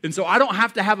 And so I don't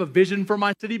have to have a vision for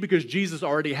my city because Jesus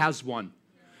already has one.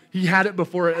 He had it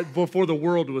before the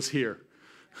world was here.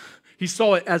 He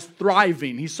saw it as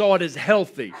thriving. He saw it as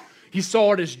healthy. He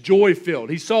saw it as joy-filled.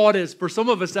 He saw it as, for some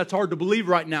of us, that's hard to believe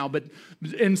right now. But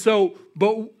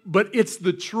it's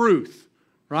the truth,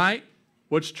 right?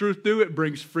 What's truth do? It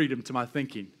brings freedom to my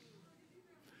thinking.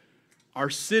 Our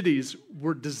cities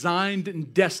were designed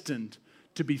and destined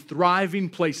to be thriving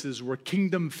places where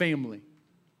kingdom family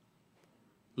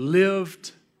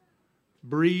lived,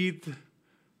 breathed,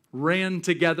 ran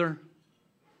together.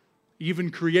 Even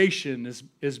creation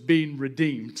is being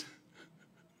redeemed.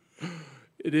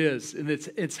 It is, and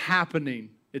it's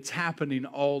happening. It's happening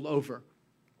all over.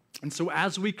 And so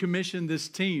as we commission this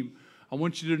team, I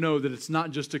want you to know that it's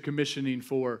not just a commissioning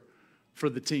for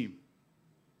the team.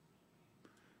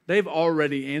 They've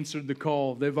already answered the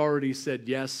call. They've already said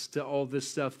yes to all this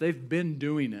stuff. They've been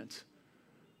doing it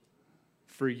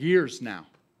for years now.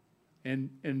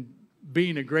 And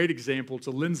being a great example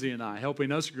to Lindsay and I,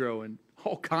 helping us grow in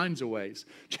all kinds of ways,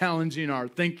 challenging our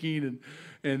thinking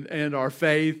and our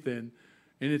faith, and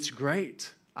it's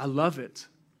great. I love it.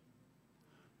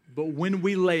 But when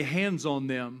we lay hands on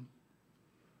them,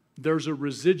 there's a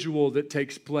residual that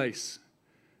takes place.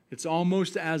 It's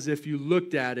almost as if you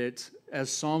looked at it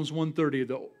as Psalms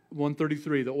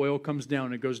 133, the oil comes down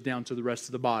and it goes down to the rest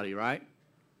of the body, right?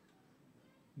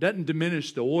 Doesn't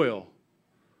diminish the oil.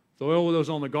 The oil that was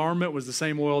on the garment was the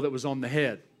same oil that was on the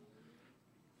head.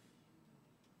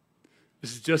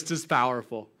 This is just as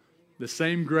powerful. The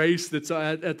same grace that's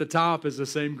at the top is the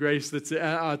same grace that's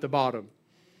at the bottom,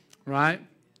 right?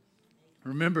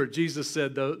 Remember, Jesus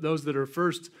said, those that are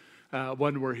first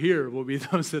when we're here will be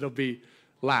those that will be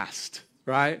last,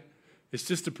 right? It's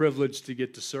just a privilege to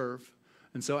get to serve.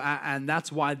 And so, and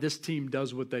that's why this team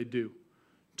does what they do,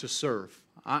 to serve.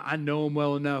 I know them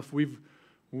well enough. We've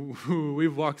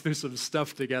walked through some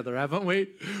stuff together, haven't we?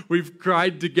 We've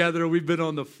cried together. We've been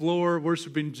on the floor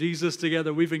worshiping Jesus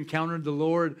together. We've encountered the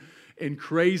Lord in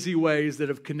crazy ways that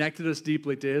have connected us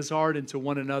deeply to His heart and to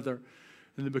one another.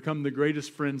 And they become the greatest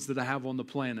friends that I have on the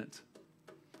planet.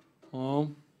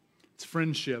 Oh, it's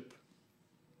friendship.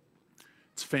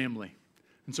 It's family.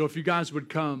 And so if you guys would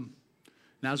come,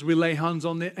 and as we lay hands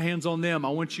on them, I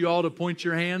want you all to point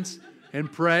your hands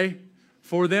and pray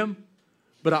for them.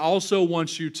 But I also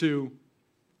want you to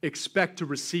expect to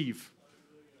receive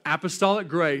apostolic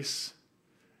grace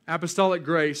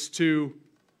to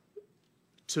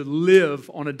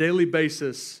live on a daily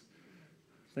basis.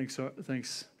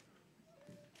 Thanks.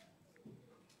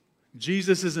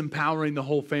 Jesus is empowering the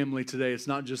whole family today. It's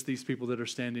not just these people that are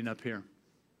standing up here.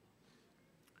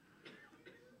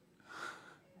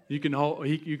 You can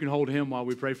hold him while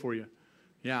we pray for you.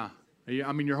 Yeah.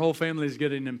 I mean, your whole family is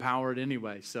getting empowered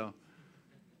anyway, so.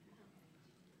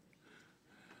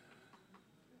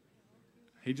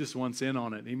 He just wants in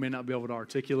on it. He may not be able to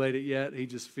articulate it yet. He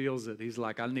just feels it. He's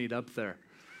like, I need up there.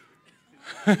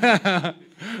 It's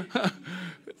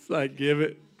like, give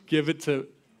me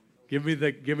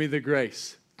the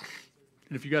grace.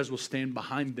 And if you guys will stand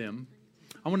behind them,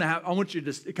 I want you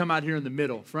to come out here in the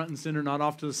middle, front and center, not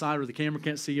off to the side where the camera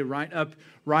can't see you.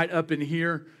 Right up in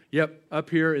here. Yep, up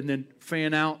here, and then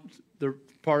fan out the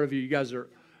part of you. You guys are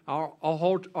our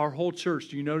whole church.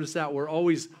 Do you notice that we're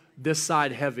always this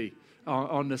side heavy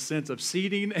on the sense of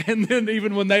seating, and then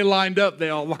even when they lined up, they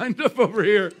all lined up over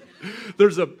here.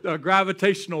 There's a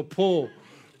gravitational pull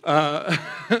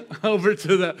over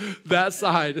to that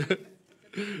side.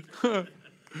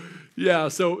 Yeah,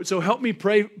 so help me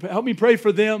pray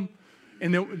for them,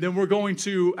 and then we're going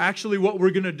to actually what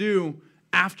we're going to do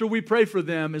after we pray for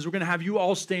them is we're going to have you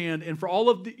all stand, and for all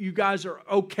of you guys are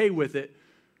okay with it,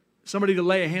 somebody to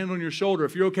lay a hand on your shoulder.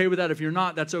 If you're okay with that, if you're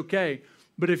not, that's okay.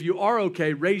 But if you are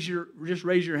okay, just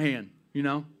raise your hand,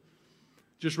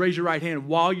 Just raise your right hand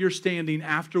while you're standing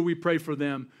after we pray for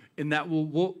them, and that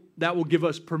will give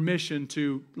us permission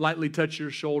to lightly touch your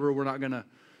shoulder. We're not going to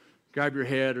grab your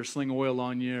head or sling oil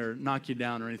on you or knock you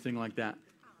down or anything like that.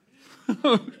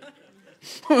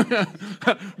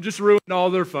 Just ruined all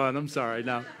their fun. I'm sorry.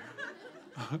 No.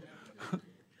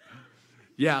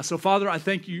 Yeah, so Father, I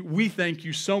thank you. We thank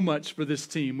you so much for this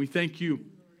team. We thank you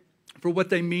for what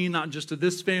they mean, not just to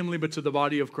this family, but to the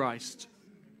body of Christ.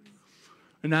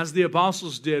 And as the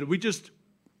apostles did, we just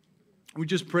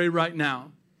pray right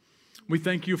now. We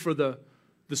thank you for the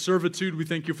servitude. We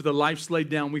thank you for the lives laid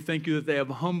down. We thank you that they have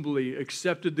humbly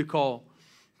accepted the call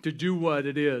to do what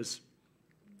it is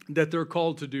that they're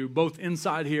called to do, both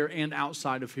inside here and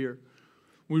outside of here.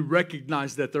 We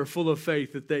recognize that they're full of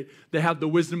faith, that they have the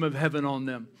wisdom of heaven on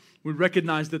them. We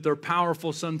recognize that they're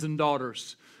powerful sons and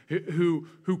daughters who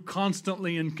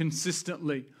constantly and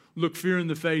consistently look fear in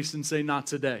the face and say, not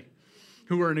today.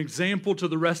 Who are an example to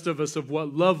the rest of us of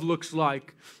what love looks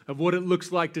like, of what it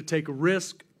looks like to take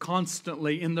risk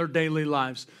constantly in their daily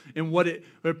lives, and what it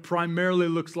primarily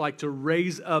looks like to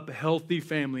raise up healthy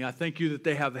family. I thank you that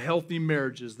they have healthy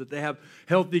marriages, that they have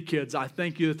healthy kids. I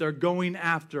thank you that they're going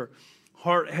after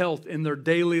heart health in their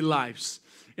daily lives,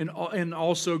 and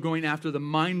also going after the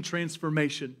mind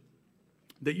transformation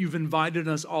that you've invited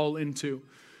us all into.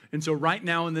 And so right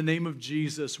now, in the name of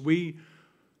Jesus, we,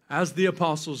 as the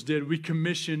apostles did, we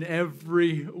commission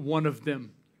every one of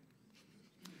them.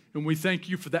 And we thank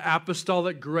you for the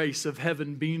apostolic grace of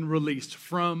heaven being released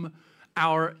from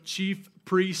our chief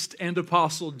priest and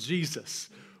apostle, Jesus.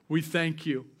 We thank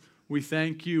you. We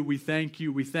thank you. We thank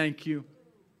you. We thank you.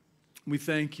 We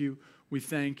thank you. We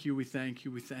thank you. We thank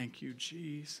you. We thank you.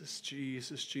 Jesus,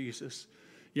 Jesus, Jesus.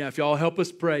 Yeah, if y'all help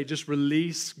us pray, just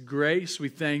release grace. We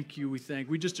thank you.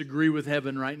 We just agree with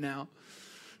heaven right now.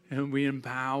 And we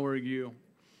empower you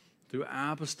through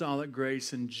apostolic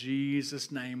grace in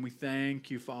Jesus' name. We thank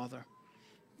you, Father.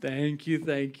 Thank you,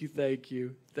 thank you, thank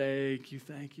you. Thank you,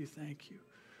 thank you, thank you.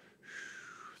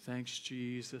 Thanks,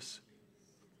 Jesus.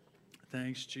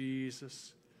 Thanks,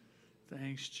 Jesus.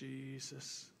 Thanks,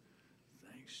 Jesus.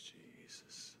 Thanks,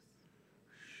 Jesus.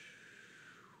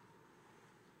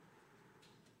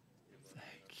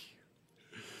 Thank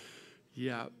you.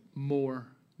 Yeah, more.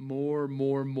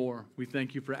 We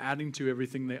thank you for adding to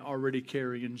everything they already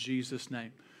carry in Jesus'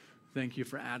 name. Thank you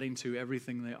for adding to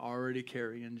everything they already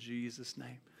carry in Jesus'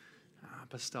 name.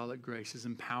 Apostolic grace is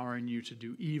empowering you to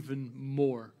do even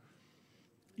more.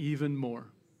 Even more.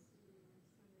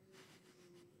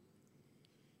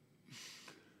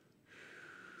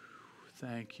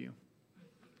 Thank you.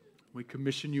 We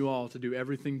commission you all to do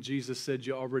everything Jesus said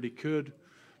you already could,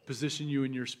 position you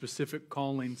in your specific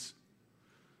callings.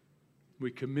 We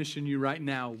commission you right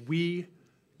now. We,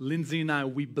 Lindsay and I,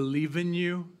 we believe in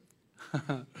you.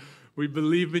 We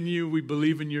believe in you. We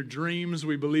believe in your dreams.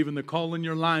 We believe in the call in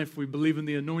your life. We believe in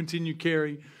the anointing you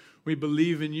carry. We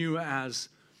believe in you as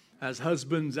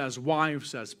husbands, as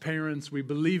wives, as parents. We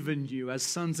believe in you as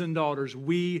sons and daughters.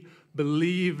 We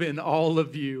believe in all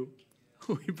of you.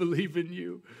 We believe in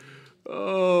you.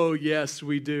 Oh, yes,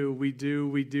 we do. We do.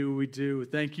 We do. We do.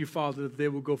 Thank you, Father, that they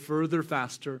will go further,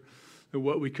 faster than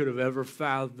what we could have ever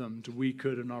fathomed we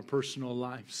could in our personal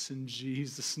lives. In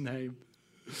Jesus' name.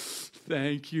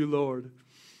 Thank you, Lord.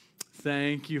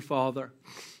 Thank you, Father.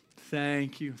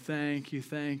 Thank you, thank you,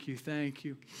 thank you, thank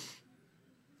you.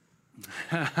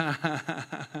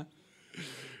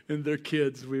 And their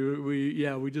kids,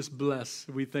 we just bless.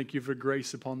 We thank you for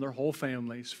grace upon their whole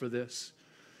families for this.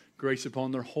 Grace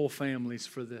upon their whole families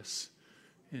for this.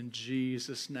 In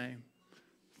Jesus' name.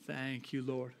 Thank you,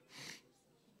 Lord.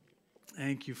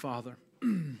 Thank you, Father.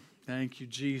 Thank you,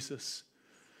 Jesus.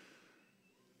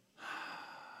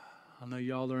 I know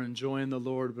y'all are enjoying the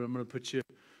Lord, but I'm going to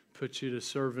put you to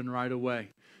serving right away.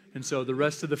 And so the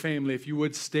rest of the family, if you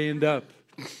would stand up,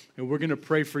 and we're going to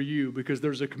pray for you because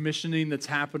there's a commissioning that's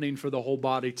happening for the whole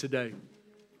body today.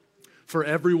 For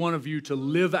every one of you to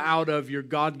live out of your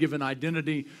God-given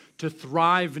identity, to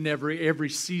thrive in every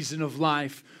season of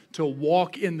life, to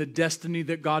walk in the destiny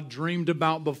that God dreamed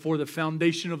about before the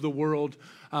foundation of the world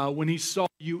when He saw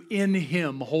you in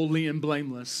Him, holy and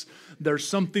blameless. There's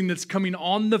something that's coming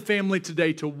on the family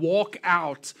today to walk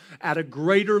out at a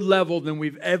greater level than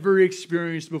we've ever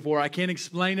experienced before. I can't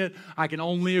explain it. I can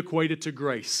only equate it to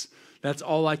grace. That's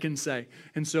all I can say.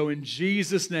 And so in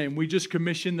Jesus' name, we just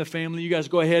commission the family. You guys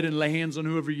go ahead and lay hands on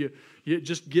whoever you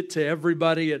just get to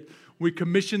everybody. We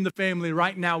commission the family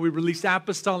right now. We release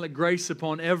apostolic grace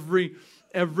upon every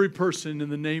person in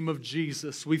the name of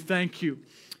Jesus. We thank you.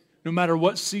 No matter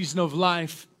what season of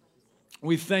life,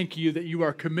 we thank you that you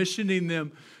are commissioning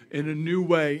them in a new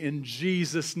way in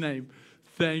Jesus' name.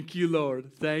 Thank you,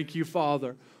 Lord. Thank you,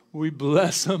 Father. We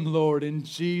bless them, Lord, in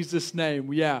Jesus'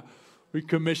 name. Yeah. We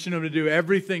commission them to do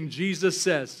everything Jesus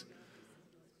says.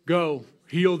 Go,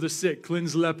 heal the sick,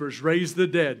 cleanse lepers, raise the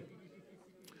dead.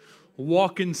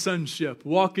 Walk in sonship.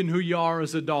 Walk in who you are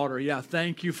as a daughter. Yeah,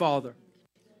 thank you, Father.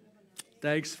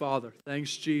 Thanks, Father.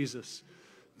 Thanks, Jesus.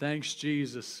 Thanks,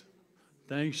 Jesus.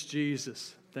 Thanks,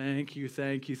 Jesus. Thank you,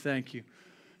 thank you, thank you.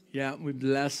 Yeah, we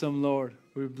bless them, Lord.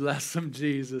 We bless them,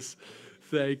 Jesus.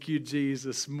 Thank you,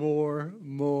 Jesus. More,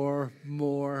 more,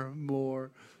 more,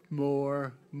 more,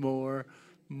 more, more,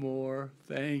 more.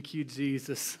 Thank you,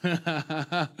 Jesus.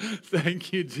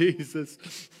 Thank you,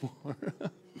 Jesus. More.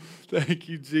 Thank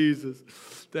you, Jesus.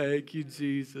 Thank you,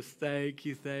 Jesus. Thank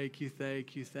you, thank you,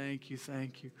 thank you, thank you,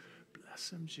 thank you.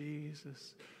 Bless him,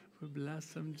 Jesus. We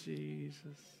bless him,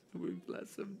 Jesus. We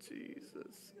bless him,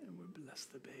 Jesus. And we bless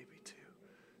the baby, too.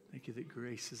 Thank you that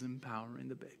grace is empowering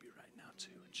the baby right now,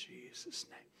 too, in Jesus'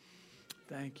 name.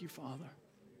 Thank you, Father.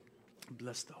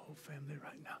 Bless the whole family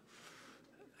right now.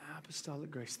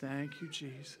 Apostolic grace. Thank you,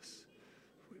 Jesus.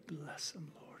 We bless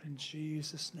them, Lord, in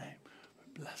Jesus' name.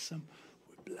 We bless them.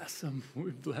 We bless them.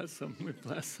 We bless them. We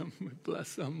bless them. We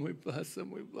bless them. We bless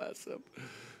them. We bless them.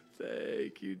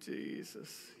 Thank you,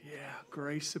 Jesus. Yeah,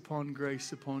 grace upon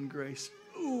grace upon grace.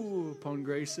 Ooh, upon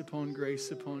grace upon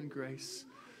grace upon grace.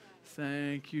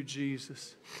 Thank you,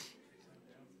 Jesus.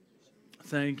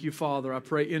 Thank you, Father. I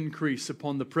pray increase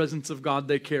upon the presence of God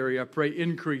they carry. I pray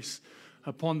increase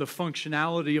upon the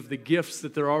functionality of the gifts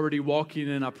that they're already walking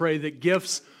in. I pray that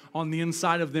gifts on the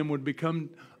inside of them would become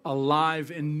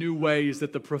alive in new ways,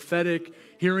 that the prophetic,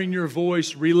 hearing your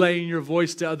voice, relaying your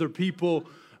voice to other people,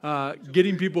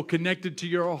 getting people connected to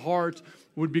your heart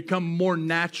would become more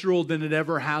natural than it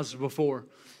ever has before.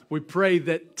 We pray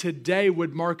that today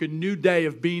would mark a new day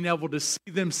of being able to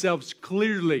see themselves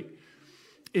clearly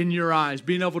in your eyes,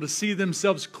 being able to see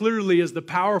themselves clearly as the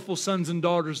powerful sons and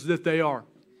daughters that they are.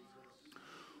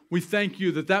 We thank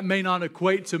you that that may not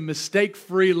equate to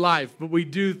mistake-free life, but we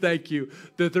do thank you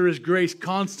that there is grace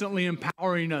constantly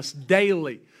empowering us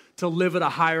daily to live at a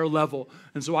higher level.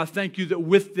 And so I thank you that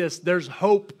with this, there's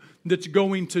hope that's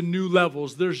going to new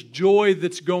levels. There's joy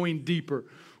that's going deeper.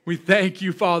 We thank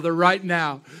you, Father, right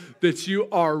now that you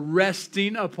are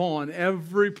resting upon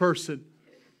every person,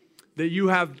 that you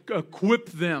have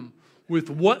equipped them with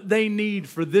what they need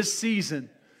for this season.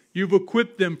 You've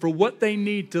equipped them for what they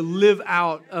need to live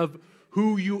out of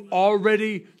who you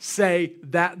already say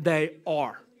that they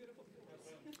are.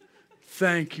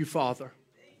 Thank you, Father.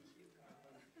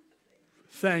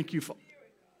 Thank you, Father.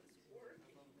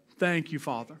 Thank you,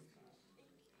 Father.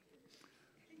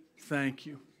 Thank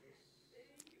you.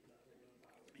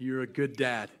 You're a good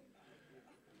dad.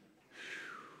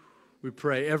 We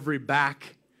pray every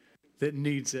back that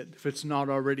needs it, if it's not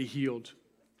already healed,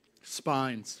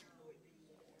 spines,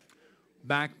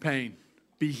 back pain,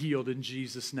 be healed in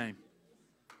Jesus' name.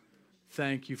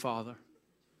 Thank you, Father.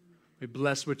 We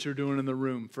bless what you're doing in the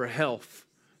room for health,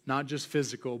 not just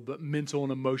physical, but mental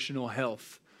and emotional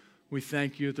health. We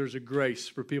thank you that there's a grace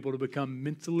for people to become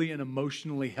mentally and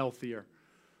emotionally healthier.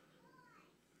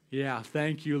 Yeah,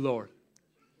 thank you, Lord.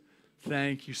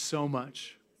 Thank you so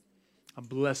much. I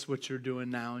bless what you're doing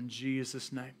now in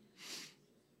Jesus' name.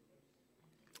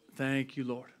 Thank you,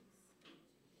 Lord.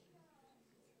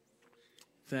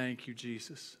 Thank you,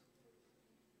 Jesus.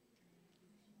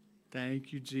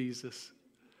 Thank you, Jesus.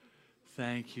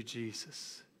 Thank you,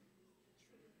 Jesus.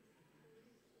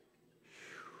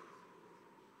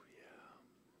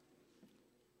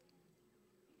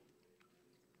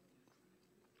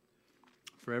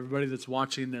 For everybody that's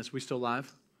watching this, we still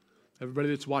live? Everybody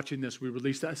that's watching this, we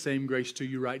release that same grace to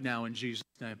you right now in Jesus'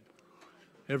 name.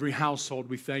 Every household,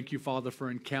 we thank you, Father,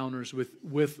 for encounters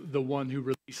with the one who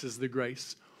releases the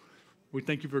grace. We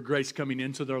thank you for grace coming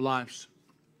into their lives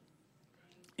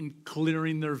and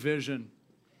clearing their vision.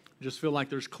 I just feel like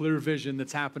there's clear vision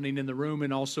that's happening in the room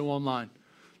and also online.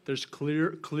 There's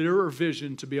clearer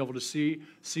vision to be able to see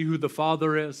who the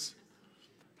Father is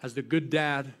as the good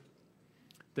dad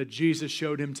that Jesus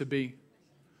showed him to be.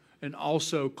 And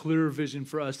also clearer vision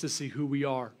for us to see who we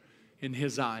are in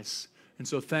his eyes. And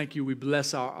so thank you. We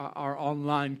bless our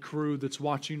online crew that's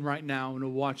watching right now and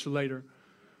will watch later.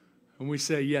 And we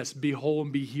say, yes, be whole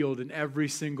and be healed in every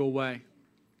single way.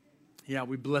 Yeah,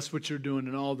 we bless what you're doing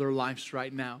in all their lives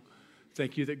right now.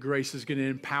 Thank you that grace is going to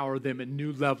empower them at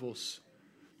new levels,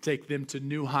 take them to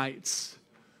new heights,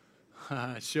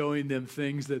 showing them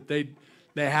things that they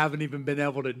haven't even been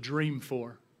able to dream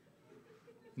for.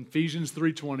 In Ephesians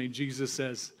 3:20, Jesus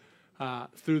says,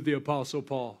 through the Apostle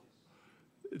Paul,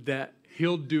 that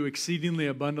he'll do exceedingly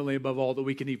abundantly above all that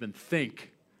we can even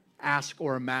think, ask,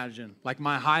 or imagine. Like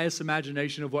my highest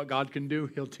imagination of what God can do,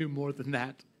 he'll do more than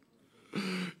that.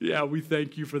 Yeah, we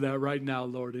thank you for that right now,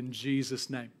 Lord, in Jesus'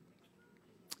 name.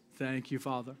 Thank you,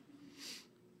 Father.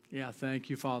 Yeah, thank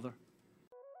you, Father.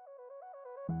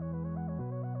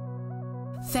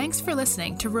 Thanks for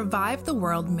listening to Revive the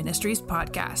World Ministries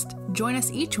podcast. Join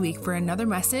us each week for another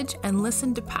message and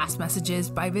listen to past messages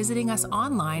by visiting us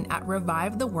online at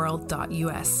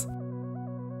revivetheworld.us.